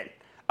quarter of it in.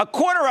 A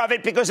quarter of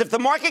it, because if the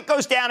market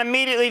goes down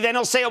immediately, then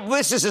he'll say, oh,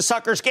 this is a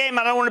sucker's game,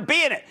 I don't want to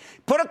be in it.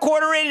 Put a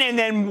quarter in and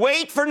then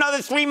wait for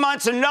another 3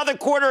 months, another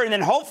quarter, and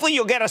then hopefully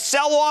you'll get a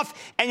sell-off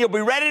and you'll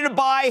be ready to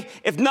buy.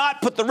 If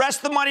not, put the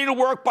rest of the money to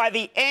work by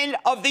the end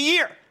of the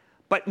year.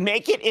 But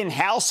make it in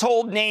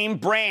household name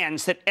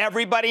brands that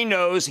everybody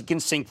knows and can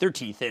sink their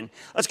teeth in.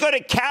 Let's go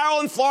to Carol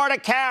in Florida.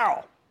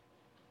 Carol.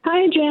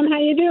 Hi, Jim. How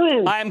you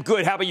doing? I'm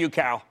good. How about you,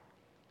 Carol?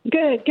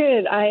 Good,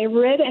 good. I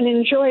read and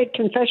enjoyed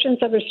Confessions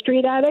of a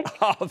Street Addict.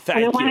 Oh,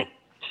 thank you.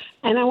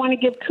 And I want to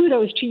give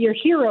kudos to your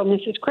hero,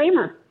 Mrs.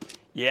 Kramer.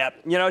 Yeah.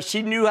 You know,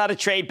 she knew how to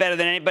trade better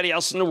than anybody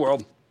else in the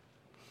world.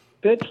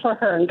 Good for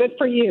her and good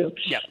for you.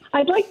 Yep.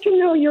 I'd like to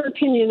know your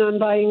opinion on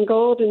buying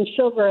gold and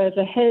silver as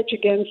a hedge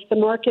against the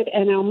market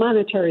and our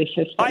monetary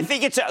system. I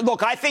think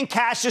I think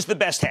cash is the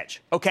best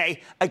hedge, okay,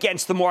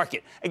 against the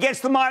market.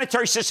 Against the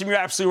monetary system, you're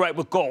absolutely right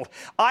with gold.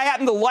 I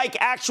happen to like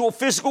actual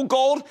physical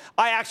gold.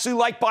 I actually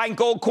like buying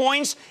gold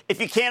coins. If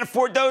you can't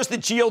afford those, the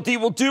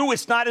GLD will do.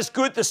 It's not as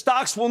good. The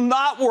stocks will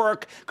not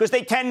work because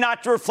they tend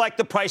not to reflect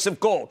the price of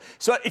gold.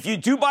 So if you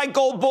do buy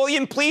gold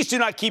bullion, please do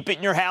not keep it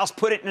in your house.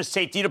 Put it in a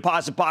safety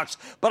deposit box.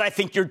 But I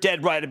think you're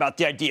dead right about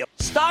the idea.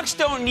 Stocks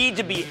don't need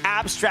to be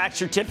abstract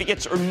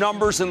certificates or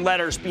numbers and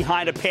letters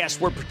behind a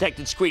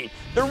password-protected screen.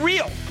 They're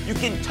real. You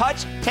can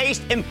touch,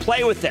 taste, and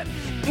play with them.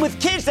 And with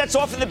kids, that's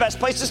often the best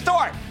place to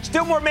start.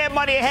 Still more Mad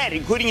Money ahead,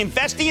 including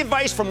investing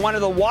advice from one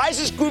of the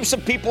wisest groups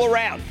of people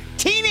around.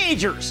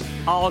 Teenagers.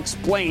 I'll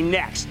explain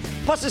next.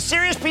 Plus a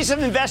serious piece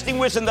of investing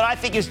wisdom that I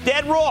think is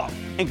dead wrong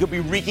and could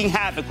be wreaking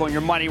havoc on your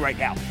money right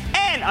now.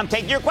 And I'm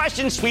taking your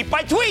questions tweet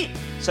by tweet.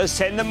 So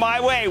send them my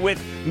way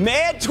with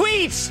Mad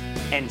Tweets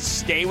and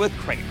stay with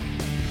Kramer.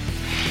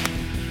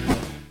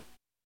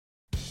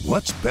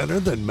 What's better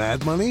than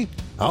Mad Money?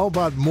 How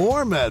about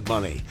more Mad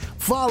Money?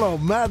 Follow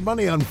Mad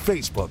Money on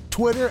Facebook,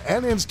 Twitter,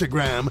 and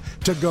Instagram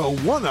to go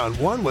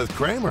one-on-one with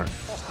Kramer.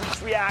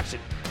 Reaction.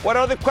 What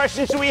other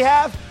questions do we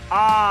have?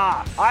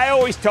 I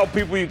always tell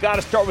people you got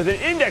to start with an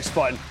index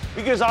fund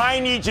because I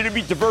need you to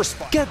be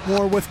diversified. Get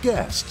more with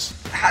guests.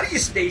 How do you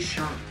stay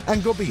sharp?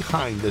 And go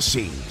behind the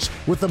scenes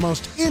with the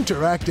most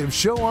interactive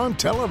show on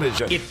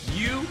television. If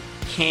you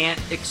can't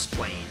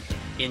explain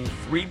in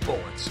 3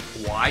 bullets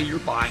why you're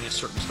buying a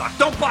certain stock,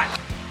 don't buy it.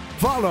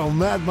 Follow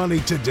Mad Money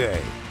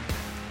today.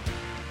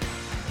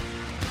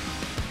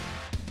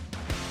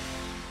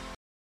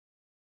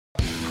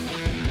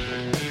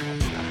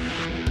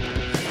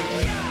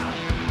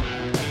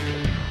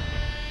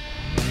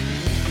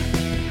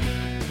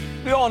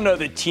 We all know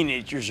that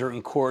teenagers are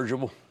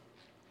incorrigible.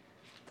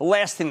 The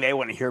last thing they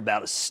want to hear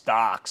about is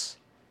stocks.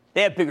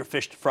 They have bigger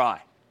fish to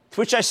fry. To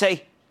which I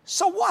say,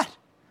 so what?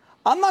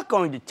 I'm not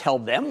going to tell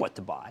them what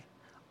to buy.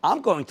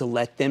 I'm going to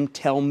let them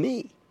tell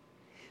me.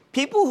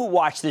 People who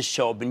watch this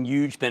show have been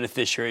huge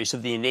beneficiaries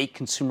of the innate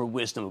consumer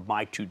wisdom of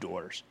my 2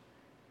 daughters.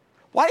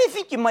 Why do you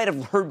think you might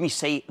have heard me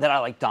say that I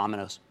like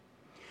Domino's?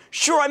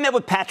 Sure, I met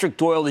with Patrick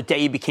Doyle the day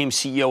he became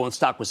CEO and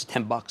stock was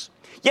 $10.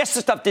 Yes,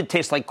 the stuff did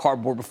taste like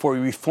cardboard before we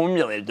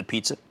reformulated the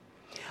pizza.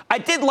 I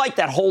did like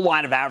that whole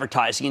line of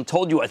advertising and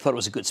told you I thought it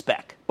was a good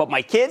spec. But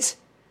my kids,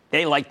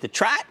 they liked the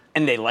Trat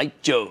and they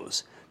liked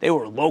Joe's. They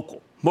were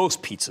local.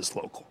 Most pizza's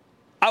local.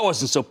 I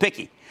wasn't so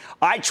picky.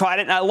 I tried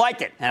it and I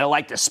liked it, and I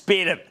liked the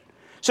speed of it.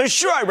 So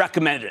sure, I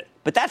recommended it.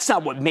 But that's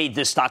not what made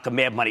this stock a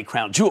Mad Money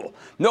crown jewel.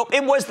 Nope,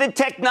 it was the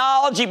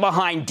technology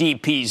behind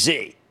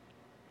DPZ.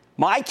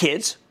 My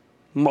kids,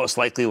 most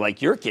likely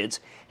like your kids,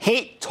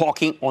 hate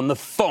talking on the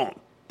phone.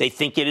 They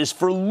think it is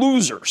for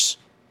losers.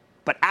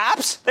 But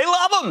apps, they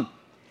love them.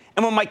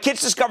 And when my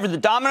kids discovered the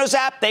Domino's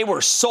app, they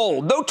were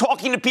sold. No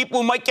talking to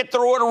people who might get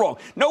their order wrong.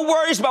 No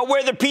worries about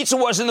where their pizza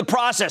was in the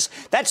process.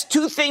 That's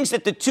two things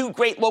that the two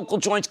great local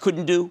joints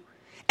couldn't do.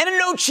 And a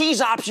no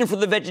cheese option for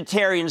the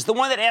vegetarians, the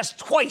one that asked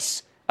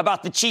twice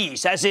about the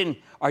cheese, as in,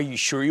 are you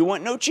sure you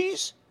want no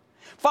cheese?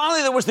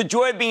 Finally, there was the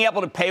joy of being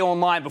able to pay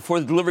online before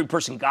the delivery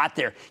person got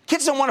there.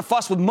 Kids don't want to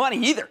fuss with money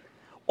either.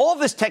 All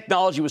this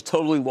technology was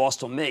totally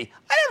lost on me.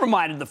 I never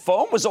minded the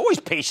phone, was always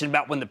patient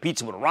about when the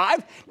pizza would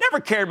arrive, never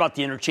cared about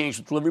the interchange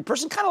with the delivery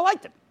person, kind of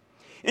liked it.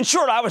 In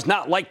short, I was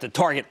not like the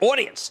target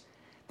audience.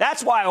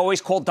 That's why I always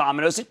call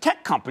Domino's a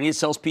tech company that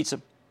sells pizza.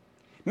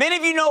 Many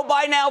of you know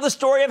by now the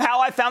story of how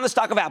I found the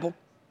stock of Apple.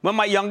 When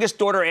my youngest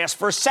daughter asked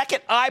for a second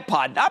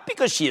iPod, not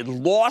because she had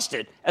lost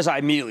it, as I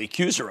immediately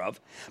accused her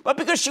of, but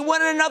because she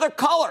wanted another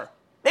color.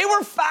 They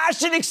were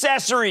fashion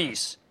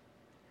accessories.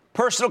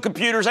 Personal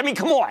computers, I mean,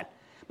 come on.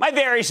 My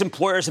various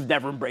employers have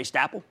never embraced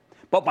Apple,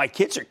 but my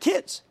kids are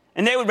kids,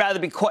 and they would rather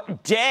be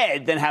caught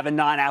dead than have a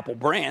non-Apple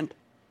brand.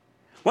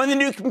 When the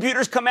new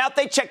computers come out,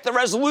 they check the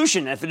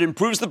resolution. If it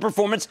improves the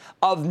performance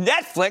of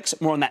Netflix,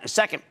 more on that in a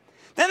second,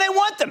 then they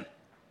want them.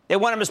 They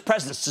want them as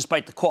presents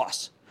despite the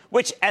costs,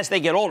 which, as they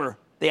get older,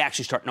 they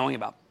actually start knowing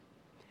about.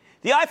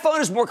 The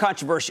iPhone is more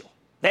controversial.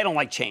 They don't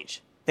like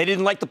change. They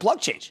didn't like the plug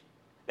change.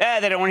 They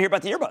don't want to hear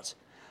about the earbuds.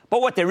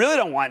 But what they really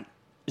don't want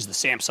is the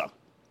Samsung.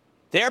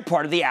 They're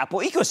part of the Apple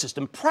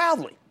ecosystem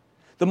proudly.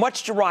 The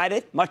much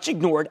derided, much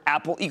ignored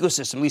Apple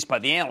ecosystem, at least by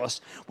the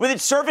analysts, with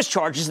its service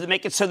charges that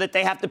make it so that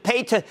they have to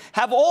pay to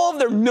have all of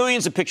their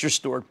millions of pictures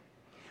stored.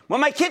 When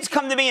my kids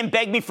come to me and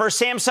beg me for a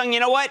Samsung, you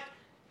know what?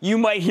 You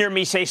might hear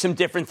me say some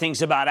different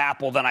things about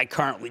Apple than I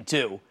currently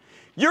do.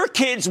 Your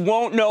kids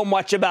won't know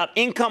much about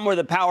income or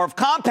the power of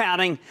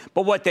compounding,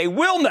 but what they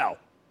will know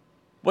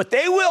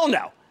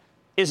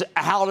is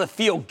how to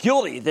feel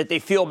guilty that they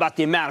feel about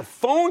the amount of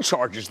phone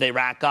charges they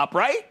rack up,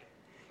 right?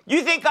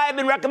 You think I have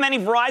been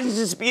recommending Verizon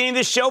since the beginning of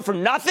this show for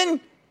nothing?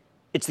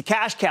 It's the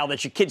cash cow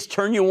that your kids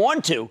turn you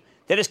on to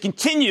that has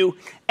continued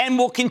and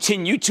will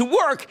continue to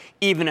work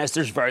even as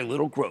there's very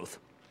little growth.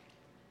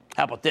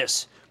 How about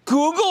this?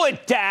 Google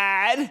it,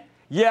 Dad.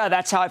 Yeah,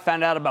 that's how I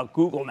found out about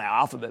Google now,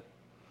 Alphabet.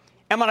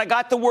 And when I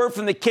got the word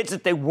from the kids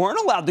that they weren't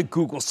allowed to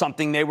Google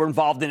something they were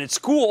involved in at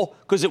school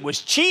because it was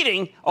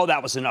cheating, oh,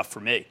 that was enough for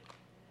me.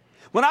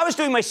 When I was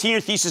doing my senior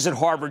thesis at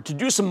Harvard to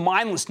do some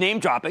mindless name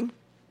dropping,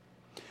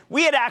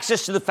 we had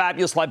access to the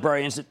fabulous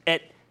librarians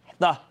at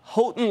the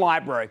Houghton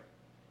Library.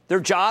 Their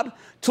job?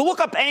 To look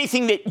up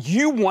anything that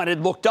you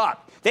wanted looked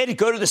up. They had to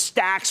go to the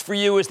stacks for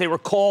you, as they were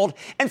called,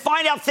 and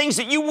find out things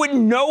that you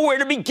wouldn't know where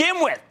to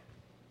begin with.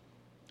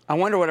 I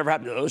wonder whatever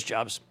happened to those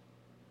jobs.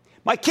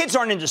 My kids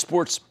aren't into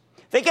sports.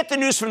 They get the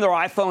news from their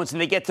iPhones,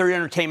 and they get their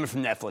entertainment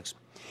from Netflix.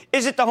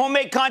 Is it the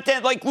homemade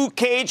content like Luke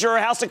Cage or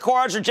House of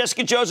Cards or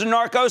Jessica Jones or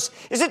Narcos?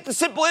 Is it the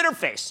simple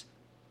interface?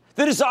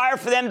 The desire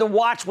for them to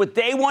watch what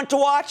they want to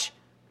watch?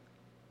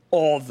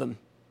 All of them.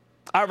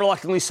 I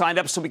reluctantly signed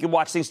up so we could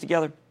watch things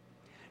together.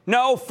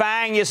 No,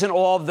 FANG isn't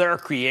all of their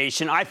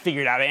creation. I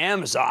figured out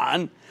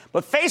Amazon.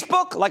 But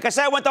Facebook, like I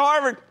said, I went to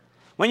Harvard.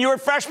 When you were a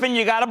freshman,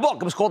 you got a book.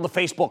 It was called The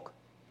Facebook.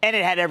 And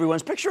it had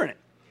everyone's picture in it.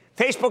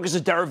 Facebook is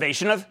a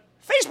derivation of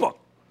Facebook.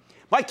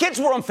 My kids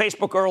were on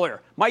Facebook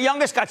earlier. My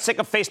youngest got sick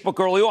of Facebook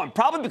early on,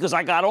 probably because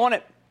I got on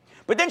it.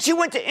 But then she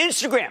went to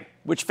Instagram,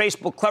 which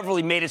Facebook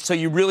cleverly made it so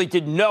you really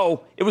didn't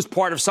know it was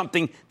part of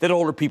something that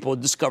older people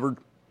had discovered.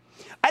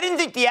 I didn't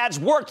think the ads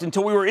worked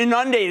until we were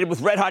inundated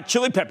with Red Hot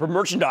Chili Pepper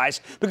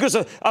merchandise because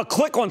a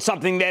click on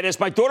something that, as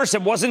my daughter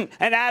said, wasn't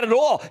an ad at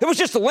all. It was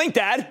just a link,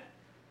 Dad.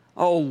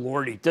 Oh,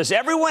 Lordy. Does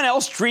everyone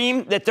else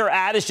dream that their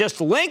ad is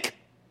just a link?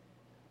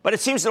 But it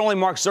seems that only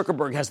Mark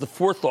Zuckerberg has the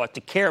forethought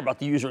to care about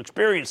the user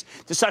experience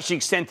to such an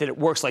extent that it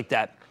works like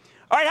that.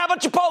 All right, how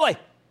about Chipotle?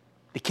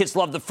 The kids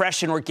love the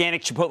fresh and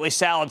organic Chipotle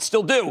salad.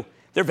 Still do.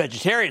 They're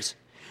vegetarians.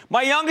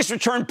 My youngest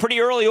returned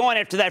pretty early on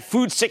after that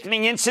food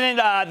sickening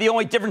incident, the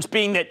only difference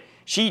being that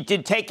she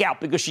did takeout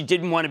because she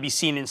didn't want to be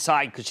seen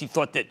inside because she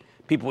thought that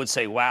people would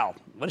say, wow,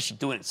 what is she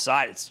doing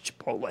inside? It's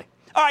Chipotle.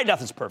 All right,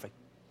 nothing's perfect.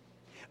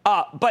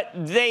 But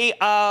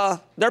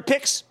their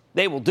picks,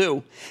 they will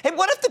do. Hey,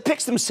 what if the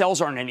picks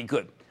themselves aren't any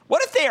good?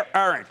 What if they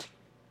aren't?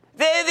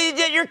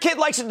 Your kid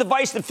likes a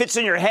device that fits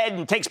on your head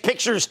and takes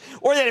pictures,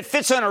 or that it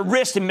fits on a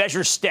wrist and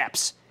measures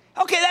steps.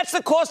 Okay, that's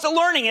the cost of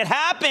learning. It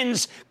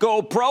happens,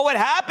 GoPro. It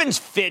happens,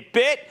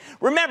 Fitbit.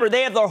 Remember,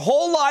 they have their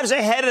whole lives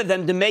ahead of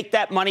them to make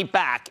that money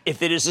back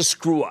if it is a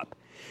screw-up.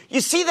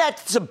 You see,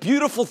 that's a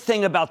beautiful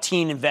thing about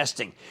teen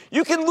investing.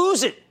 You can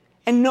lose it,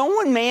 and no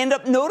one may end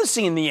up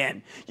noticing in the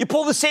end. You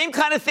pull the same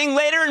kind of thing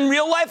later in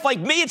real life like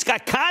me, it's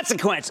got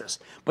consequences.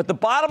 But the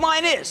bottom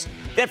line is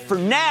that for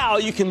now,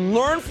 you can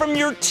learn from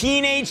your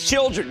teenage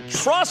children.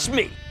 Trust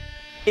me.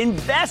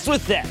 Invest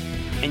with them,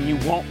 and you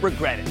won't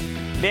regret it.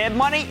 Mad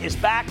Money is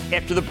back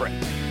after the break.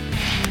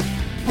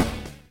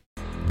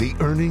 The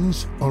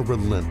earnings are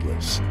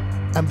relentless,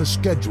 and the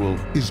schedule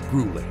is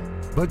grueling.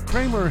 But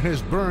Cramer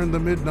has burned the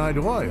midnight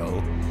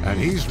oil, and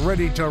he's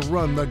ready to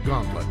run the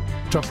gauntlet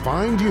to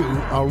find you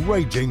a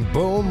raging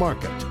bull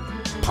market.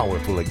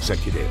 Powerful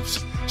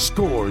executives,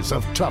 scores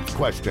of tough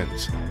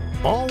questions.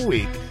 All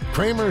week,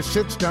 Cramer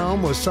sits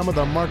down with some of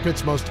the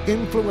market's most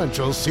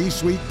influential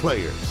C-suite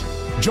players.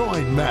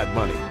 Join Mad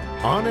Money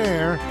on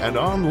air and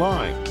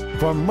online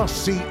for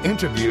must-see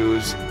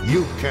interviews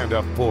you can't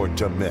afford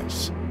to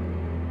miss.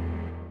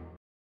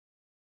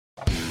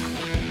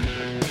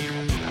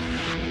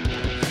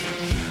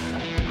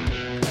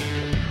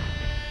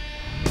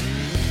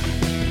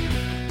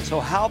 So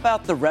how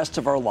about the rest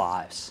of our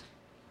lives?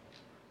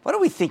 What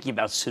are we thinking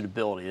about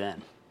suitability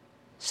then?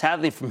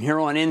 Sadly, from here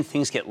on in,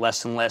 things get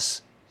less and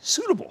less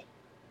suitable.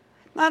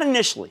 Not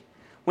initially.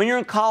 When you're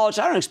in college,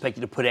 I don't expect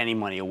you to put any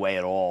money away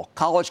at all.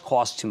 College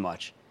costs too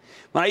much.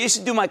 When I used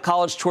to do my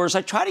college tours,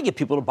 I tried to get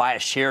people to buy a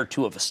share or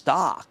two of a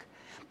stock.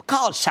 But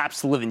college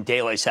saps the living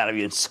daylights out of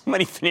you in so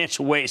many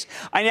financial ways.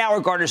 I now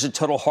regard it as a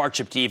total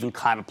hardship to even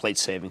contemplate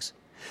savings.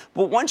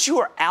 But once you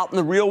are out in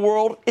the real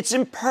world, it's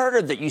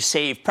imperative that you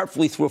save,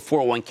 preferably through a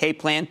 401k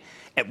plan,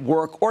 at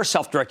work, or a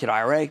self-directed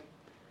IRA.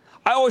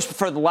 I always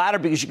prefer the latter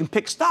because you can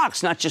pick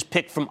stocks, not just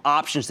pick from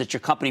options that your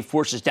company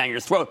forces down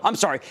your throat.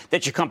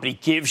 That your company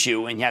gives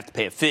you and you have to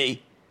pay a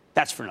fee.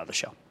 That's for another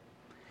show.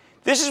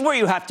 This is where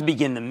you have to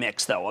begin the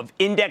mix, though, of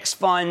index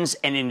funds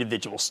and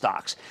individual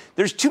stocks.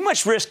 There's too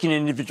much risk in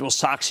individual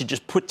stocks to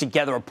just put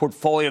together a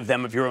portfolio of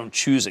them of your own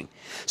choosing.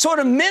 So at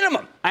a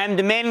minimum, I am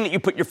demanding that you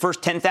put your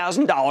first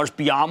 $10,000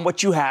 beyond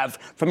what you have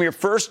from your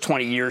first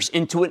 20 years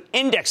into an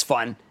index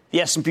fund, the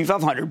S&P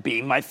 500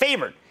 being my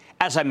favorite,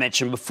 as I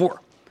mentioned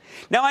before.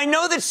 Now, I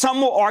know that some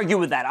will argue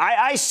with that.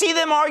 I see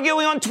them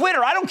arguing on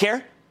Twitter. I don't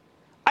care.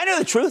 I know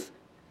the truth.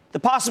 The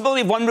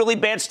possibility of one really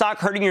bad stock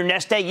hurting your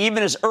nest egg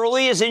even as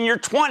early as in your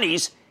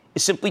 20s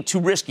is simply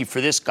too risky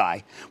for this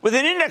guy. With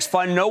an index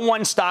fund, no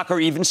one stock or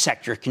even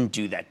sector can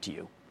do that to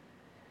you.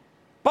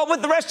 But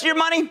with the rest of your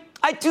money,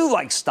 I do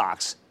like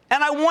stocks,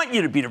 and I want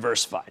you to be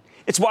diversified.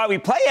 It's why we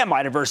play Am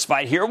I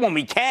Diversified here when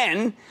we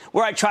can,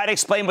 where I try to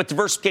explain what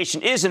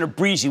diversification is in a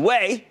breezy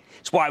way.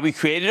 It's why we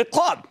created a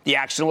club, the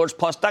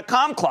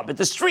ActionAlertsPlus.com club at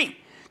the street,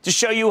 to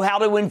show you how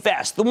to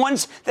invest, the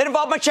ones that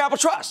involve my charitable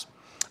trust.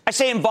 I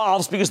say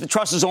involves because the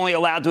trust is only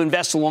allowed to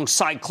invest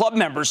alongside club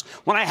members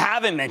when I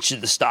haven't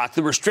mentioned the stock.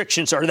 The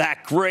restrictions are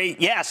that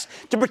great, yes,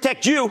 to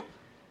protect you.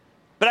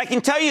 But I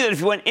can tell you that if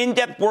you want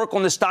in-depth work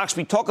on the stocks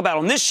we talk about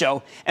on this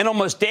show and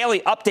almost daily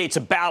updates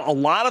about a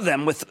lot of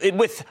them with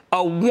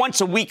a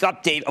once-a-week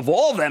update of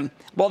all of them,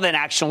 well, then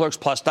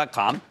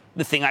ActionAlertsPlus.com,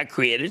 the thing I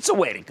created, it's a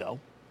way to go.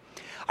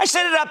 I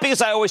set it up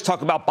because I always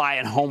talk about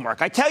buying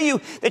homework. I tell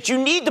you that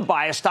you need to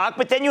buy a stock,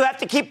 but then you have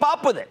to keep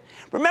up with it.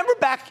 Remember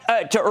back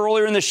to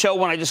earlier in the show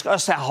when I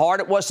discussed how hard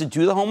it was to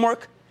do the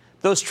homework?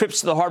 Those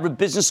trips to the Harvard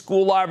Business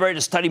School library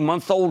to study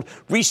month-old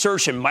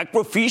research and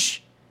microfiche?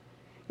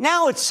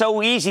 Now it's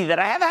so easy that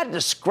I have had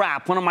to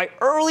scrap one of my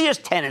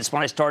earliest tenets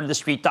when I started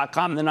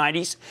TheStreet.com in the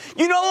 90s.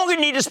 You no longer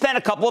need to spend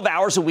a couple of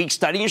hours a week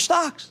studying your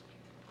stocks.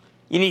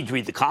 You need to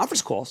read the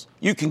conference calls.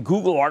 You can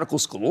Google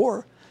articles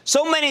galore.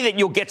 So many that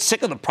you'll get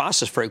sick of the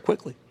process very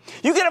quickly.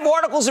 You can have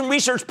articles and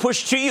research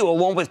pushed to you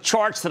along with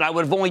charts that I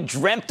would have only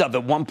dreamt of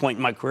at one point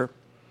in my career.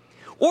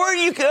 Or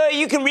you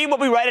can read what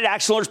we write at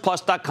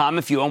ActionAlertsPlus.com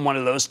if you own one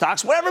of those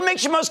stocks. Whatever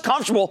makes you most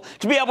comfortable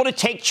to be able to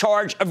take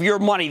charge of your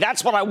money.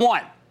 That's what I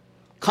want.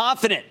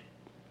 Confident,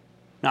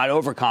 not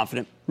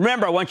overconfident.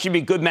 Remember, I want you to be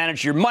a good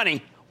manager of your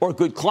money or a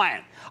good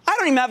client. I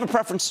don't even have a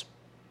preference.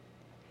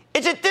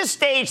 It's at this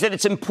stage that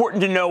it's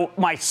important to know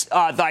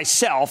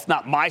thyself,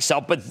 not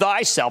myself, but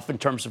thyself in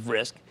terms of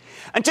risk.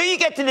 Until you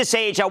get to this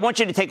age, I want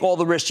you to take all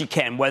the risks you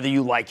can, whether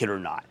you like it or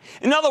not.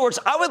 In other words,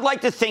 I would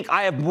like to think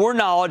I have more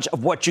knowledge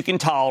of what you can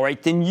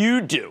tolerate than you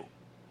do.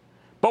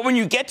 But when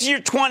you get to your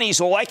 20s,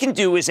 all I can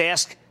do is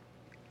ask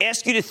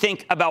you to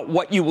think about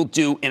what you will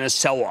do in a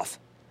sell-off.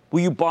 Will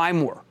you buy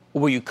more?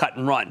 Or will you cut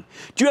and run?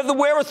 Do you have the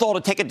wherewithal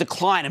to take a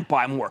decline and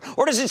buy more?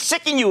 Or does it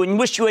sicken you and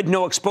wish you had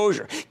no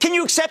exposure? Can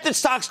you accept that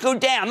stocks go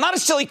down? Not a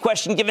silly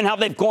question given how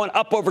they've gone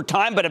up over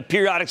time, but have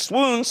periodic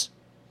swoons.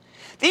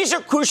 These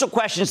are crucial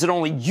questions that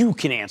only you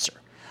can answer.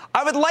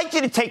 I would like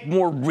you to take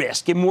more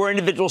risk in more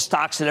individual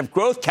stocks that have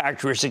growth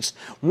characteristics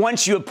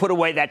once you have put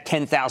away that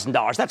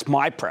 $10,000. That's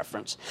my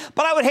preference.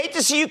 But I would hate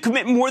to see you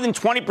commit more than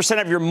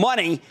 20% of your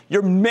money,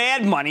 your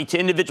mad money, to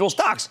individual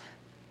stocks.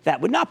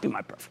 That would not be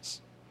my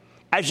preference.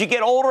 As you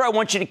get older, I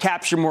want you to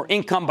capture more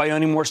income by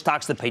owning more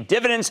stocks that pay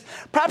dividends,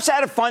 perhaps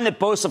add a fund that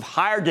boasts of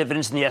higher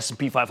dividends than the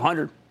S&P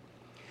 500.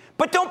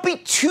 But don't be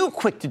too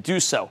quick to do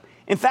so.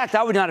 In fact,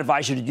 I would not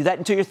advise you to do that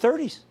until your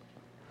 30s.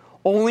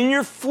 Only in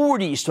your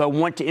 40s do I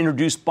want to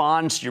introduce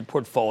bonds to your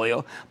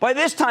portfolio. By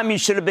this time, you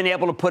should have been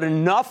able to put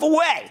enough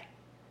away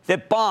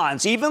that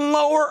bonds, even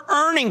lower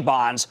earning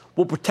bonds,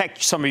 will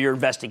protect some of your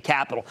invested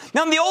capital.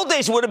 Now, in the old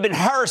days, it would have been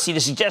heresy to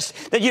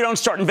suggest that you don't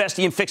start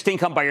investing in fixed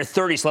income by your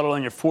 30s, let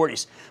alone your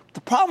 40s. But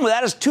the problem with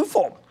that is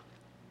twofold.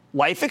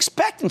 Life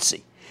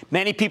expectancy.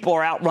 Many people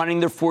are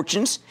outrunning their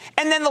fortunes,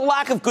 and then the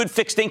lack of good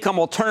fixed income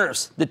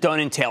alternatives that don't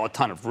entail a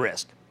ton of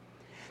risk.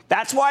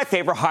 That's why I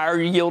favor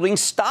higher-yielding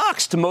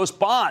stocks to most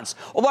bonds.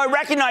 Although I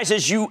recognize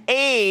as you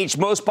age,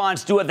 most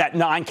bonds do have that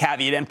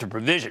non-caveat emptor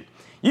provision.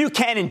 You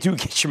can and do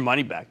get your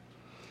money back.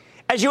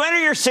 As you enter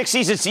your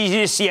 60s, it's easy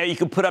to see how you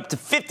can put up to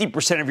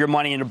 50% of your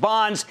money into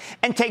bonds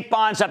and take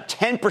bonds up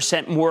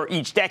 10% more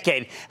each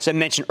decade, as I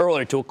mentioned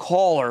earlier to a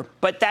caller.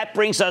 But that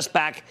brings us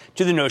back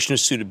to the notion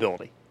of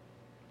suitability.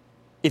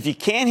 If you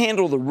can't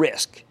handle the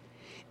risk,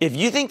 if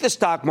you think the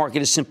stock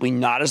market is simply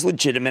not as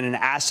legitimate an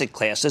asset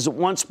class as it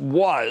once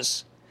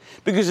was,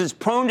 because it's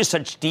prone to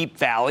such deep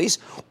valleys,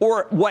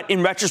 or what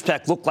in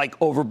retrospect look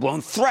like overblown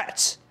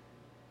threats,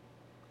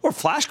 or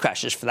flash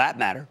crashes for that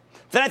matter,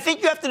 then I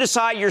think you have to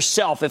decide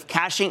yourself if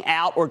cashing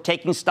out or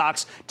taking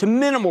stocks to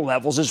minimal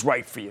levels is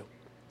right for you.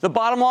 The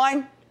bottom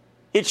line,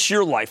 it's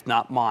your life,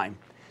 not mine.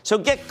 So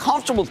get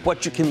comfortable with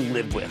what you can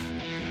live with.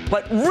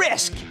 But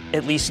risk,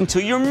 at least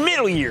until your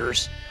middle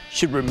years,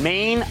 should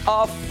remain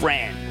a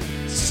friend.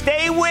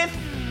 Stay with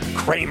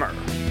Cramer.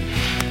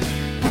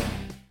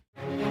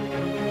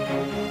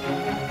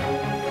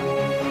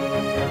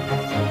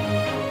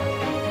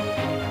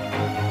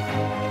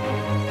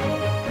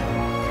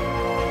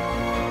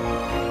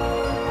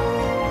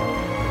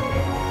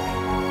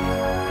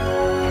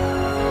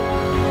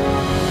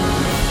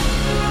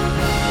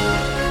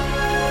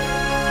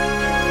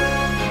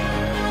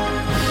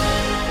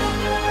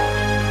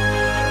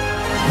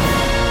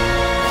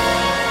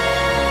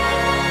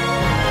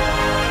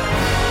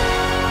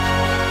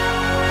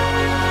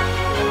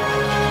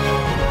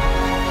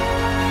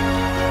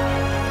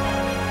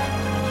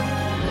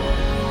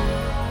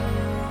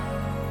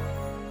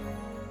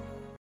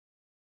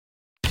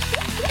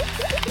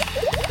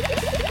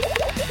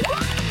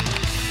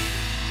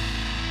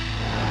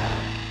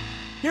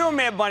 Here on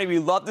Mad Money, we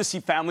love to see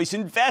families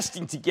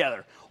investing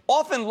together.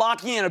 Often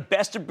locking in a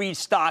best-of-breed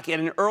stock at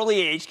an early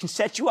age can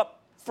set you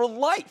up for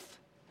life,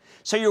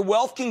 so your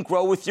wealth can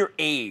grow with your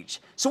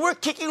age. So we're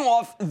kicking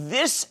off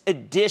this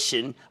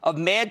edition of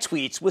Mad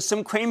Tweets with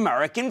some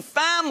Cramerican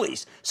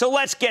families. So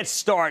let's get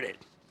started.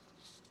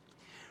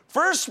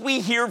 First, we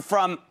hear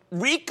from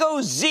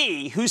Rico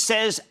Z, who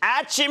says,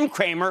 at Jim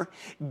Cramer,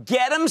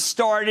 get him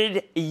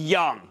started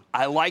young.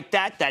 I like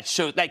that.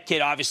 That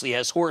kid obviously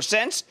has horse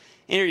sense.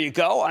 Here you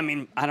go. I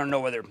mean, I don't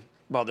know whether,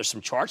 well, there's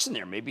some charts in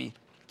there. Maybe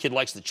kid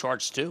likes the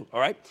charts too. All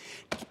right.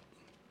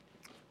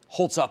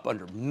 Holds up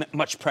under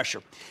much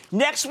pressure.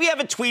 Next, we have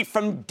a tweet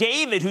from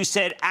David who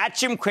said, at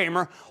Jim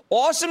Cramer,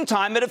 awesome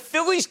time at a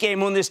Phillies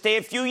game on this day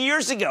a few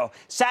years ago.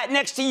 Sat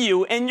next to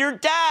you and your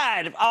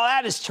dad. Oh,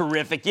 that is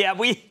terrific. Yeah,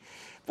 we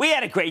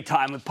had a great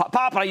time with Pop.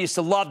 Pop and I used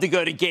to love to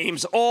go to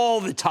games all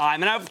the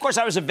time. And of course,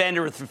 I was a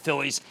vendor with the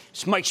Phillies.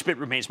 Mike Schmidt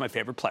remains my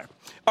favorite player.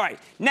 All right.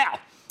 Now,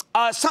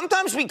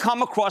 sometimes we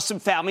come across some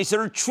families that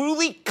are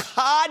truly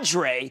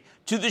cadre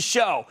to the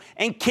show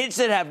and kids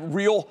that have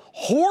real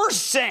horse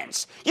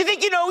sense. You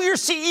think you know your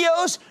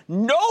CEOs?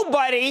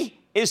 Nobody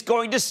is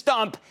going to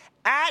stump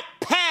at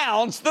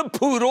Pounds, the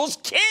Poodle's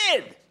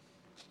kid.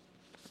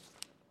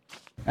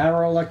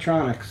 Arrow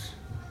Electronics.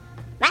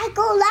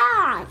 Michael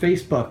Long.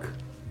 Facebook.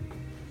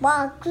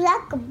 Mark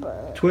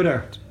Zuckerberg.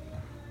 Twitter.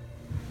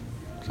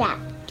 Jack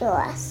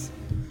Dorsey.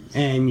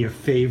 And your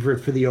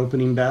favorite for the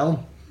opening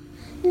bell?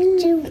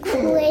 Jim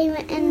Cramer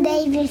and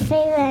David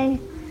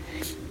Fairbank.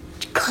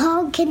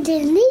 Carl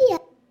Quintanilla.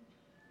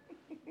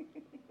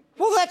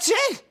 Well, that's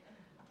it.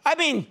 I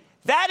mean,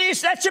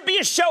 that should be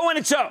a show on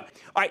its own.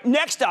 All right,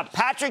 next up,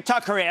 Patrick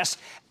Tucker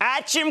asks,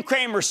 at Jim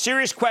Cramer,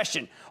 serious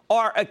question.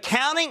 Are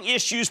accounting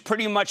issues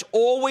pretty much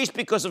always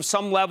because of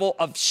some level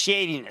of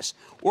shadiness?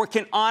 Or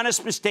can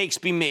honest mistakes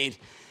be made?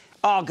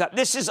 Oh, God,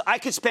 I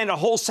could spend a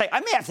whole I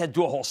may have to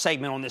do a whole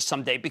segment on this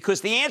someday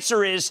because the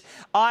answer is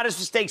honest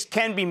mistakes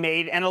can be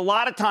made. And a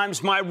lot of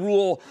times my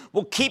rule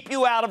will keep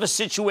you out of a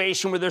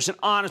situation where there's an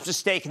honest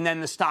mistake and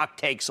then the stock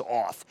takes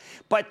off.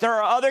 But there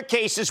are other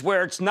cases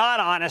where it's not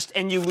honest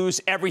and you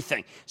lose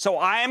everything. So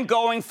I am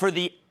going for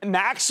the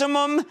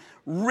maximum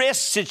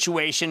risk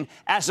situation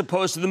as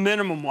opposed to the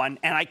minimum one.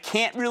 And I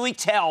can't really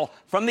tell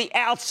from the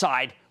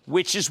outside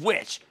which is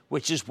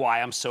which is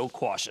why I'm so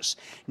cautious.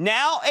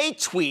 Now a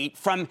tweet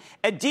from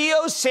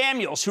Adio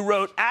Samuels, who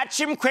wrote, at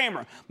Jim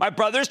Cramer, my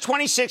brother's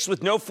 26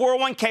 with no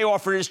 401k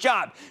offered his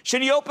job.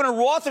 Should he open a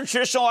Roth or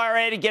traditional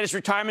IRA to get his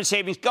retirement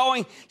savings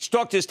going? Just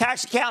talk to his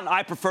tax accountant.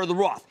 I prefer the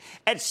Roth.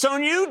 At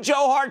Sonyu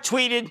Johar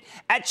tweeted,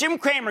 at Jim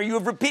Cramer, you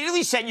have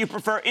repeatedly said you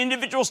prefer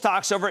individual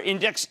stocks over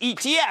index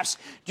ETFs.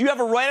 Do you have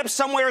a write-up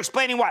somewhere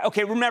explaining why?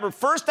 Okay, remember,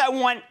 first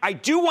I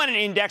do want an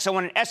index. I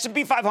want an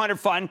S&P 500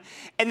 fund,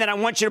 and then I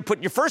want you to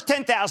put your first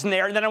 10,000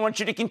 there, and then I want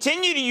you to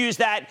continue to use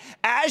that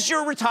as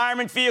your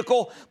retirement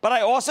vehicle. But I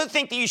also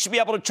think that you should be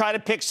able to try to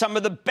pick some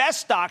of the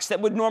best stocks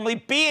that would normally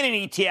be in an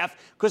ETF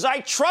because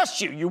I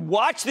trust you. You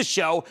watch the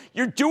show.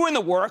 You're doing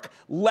the work.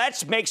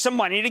 Let's make some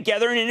money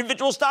together in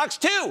individual stocks,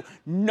 too.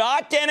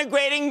 Not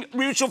denigrating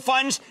mutual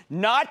funds,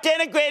 not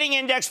denigrating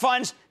index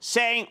funds,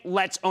 saying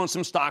let's own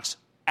some stocks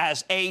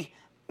as a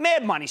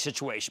Mad Money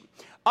situation.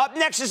 Up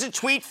next is a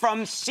tweet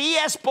from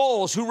C.S.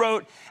 Bowles, who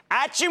wrote,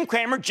 at Jim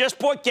Cramer, just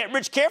bought Get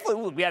Rich Carefully.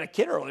 Ooh, we had a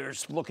kid earlier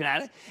just looking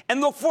at it. And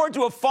look forward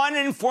to a fun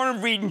and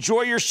informative read.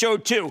 Enjoy your show,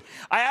 too.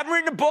 I haven't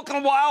written a book in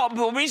a while.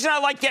 The reason I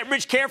like Get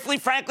Rich Carefully,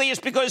 frankly, is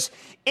because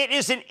it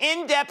is an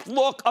in-depth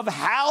look of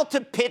how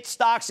to pit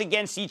stocks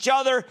against each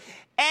other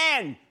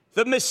and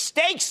the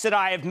mistakes that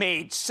I have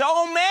made,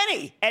 so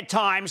many at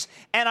times,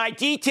 and I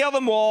detail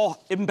them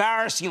all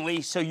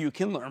embarrassingly so you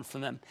can learn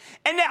from them.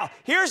 And now,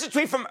 here's a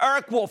tweet from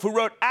Eric Wolf, who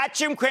wrote, at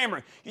Jim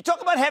Cramer, you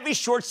talk about heavy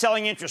short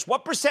selling interest.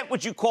 What percent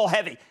would you call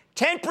heavy?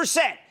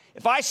 10%.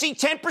 If I see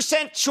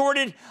 10%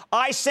 shorted,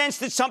 I sense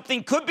that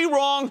something could be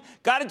wrong.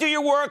 Got to do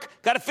your work.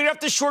 Got to figure out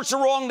if the shorts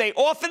are wrong. They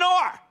often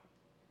are.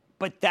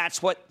 But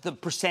that's what the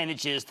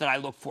percentage is that I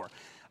look for.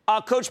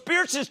 Coach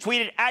Beardson's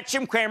tweeted, at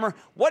Jim Cramer,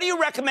 what do you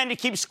recommend to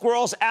keep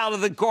squirrels out of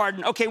the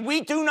garden? Okay,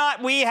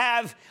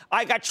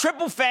 I got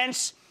triple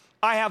fence,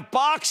 I have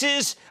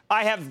boxes,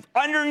 I have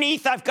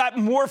underneath, I've got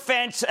more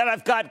fence, and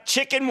I've got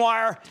chicken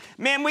wire.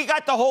 Man, we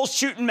got the whole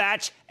shooting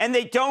match, and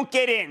they don't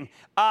get in.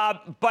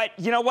 But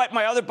you know what?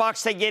 My other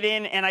box, they get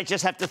in, and I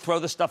just have to throw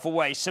the stuff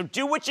away. So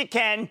do what you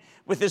can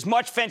with as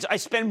much fence. I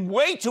spend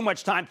way too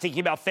much time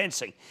thinking about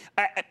fencing.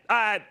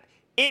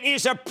 It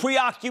is a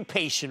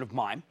preoccupation of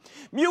mine.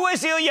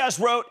 Muaz Ilyas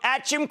wrote,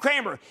 at Jim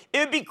Cramer, it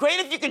would be great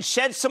if you could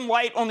shed some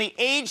light on the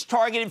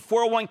age-targeted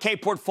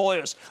 401k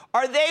portfolios.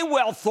 Are they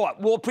well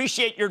thought? We'll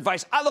appreciate your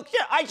advice.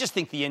 I just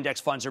think the index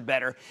funds are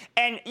better.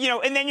 And,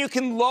 and then you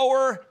can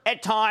lower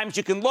at times,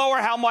 you can lower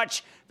how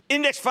much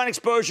index fund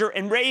exposure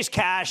and raise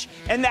cash,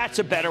 and that's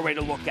a better way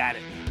to look at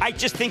it. I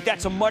just think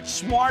that's a much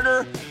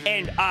smarter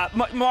and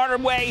smarter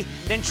way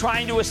than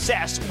trying to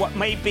assess what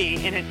may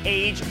be in an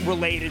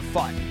age-related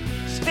fund.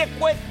 Stick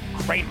with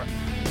Cramer.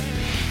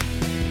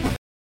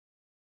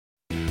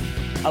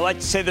 I like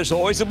to say there's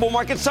always a bull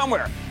market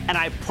somewhere, and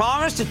I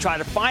promise to try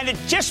to find it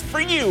just for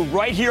you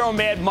right here on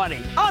Mad Money.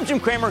 I'm Jim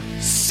Cramer.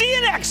 See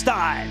you next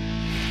time.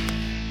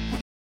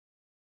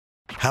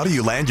 How do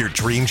you land your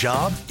dream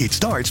job? It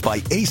starts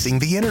by acing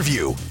the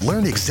interview.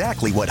 Learn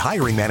exactly what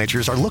hiring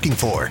managers are looking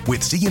for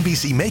with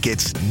CNBC Make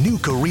It's new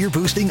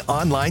career-boosting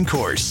online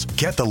course.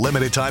 Get the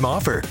limited time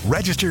offer.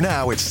 Register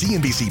now at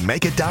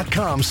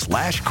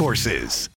cnbcmakeit.com/courses.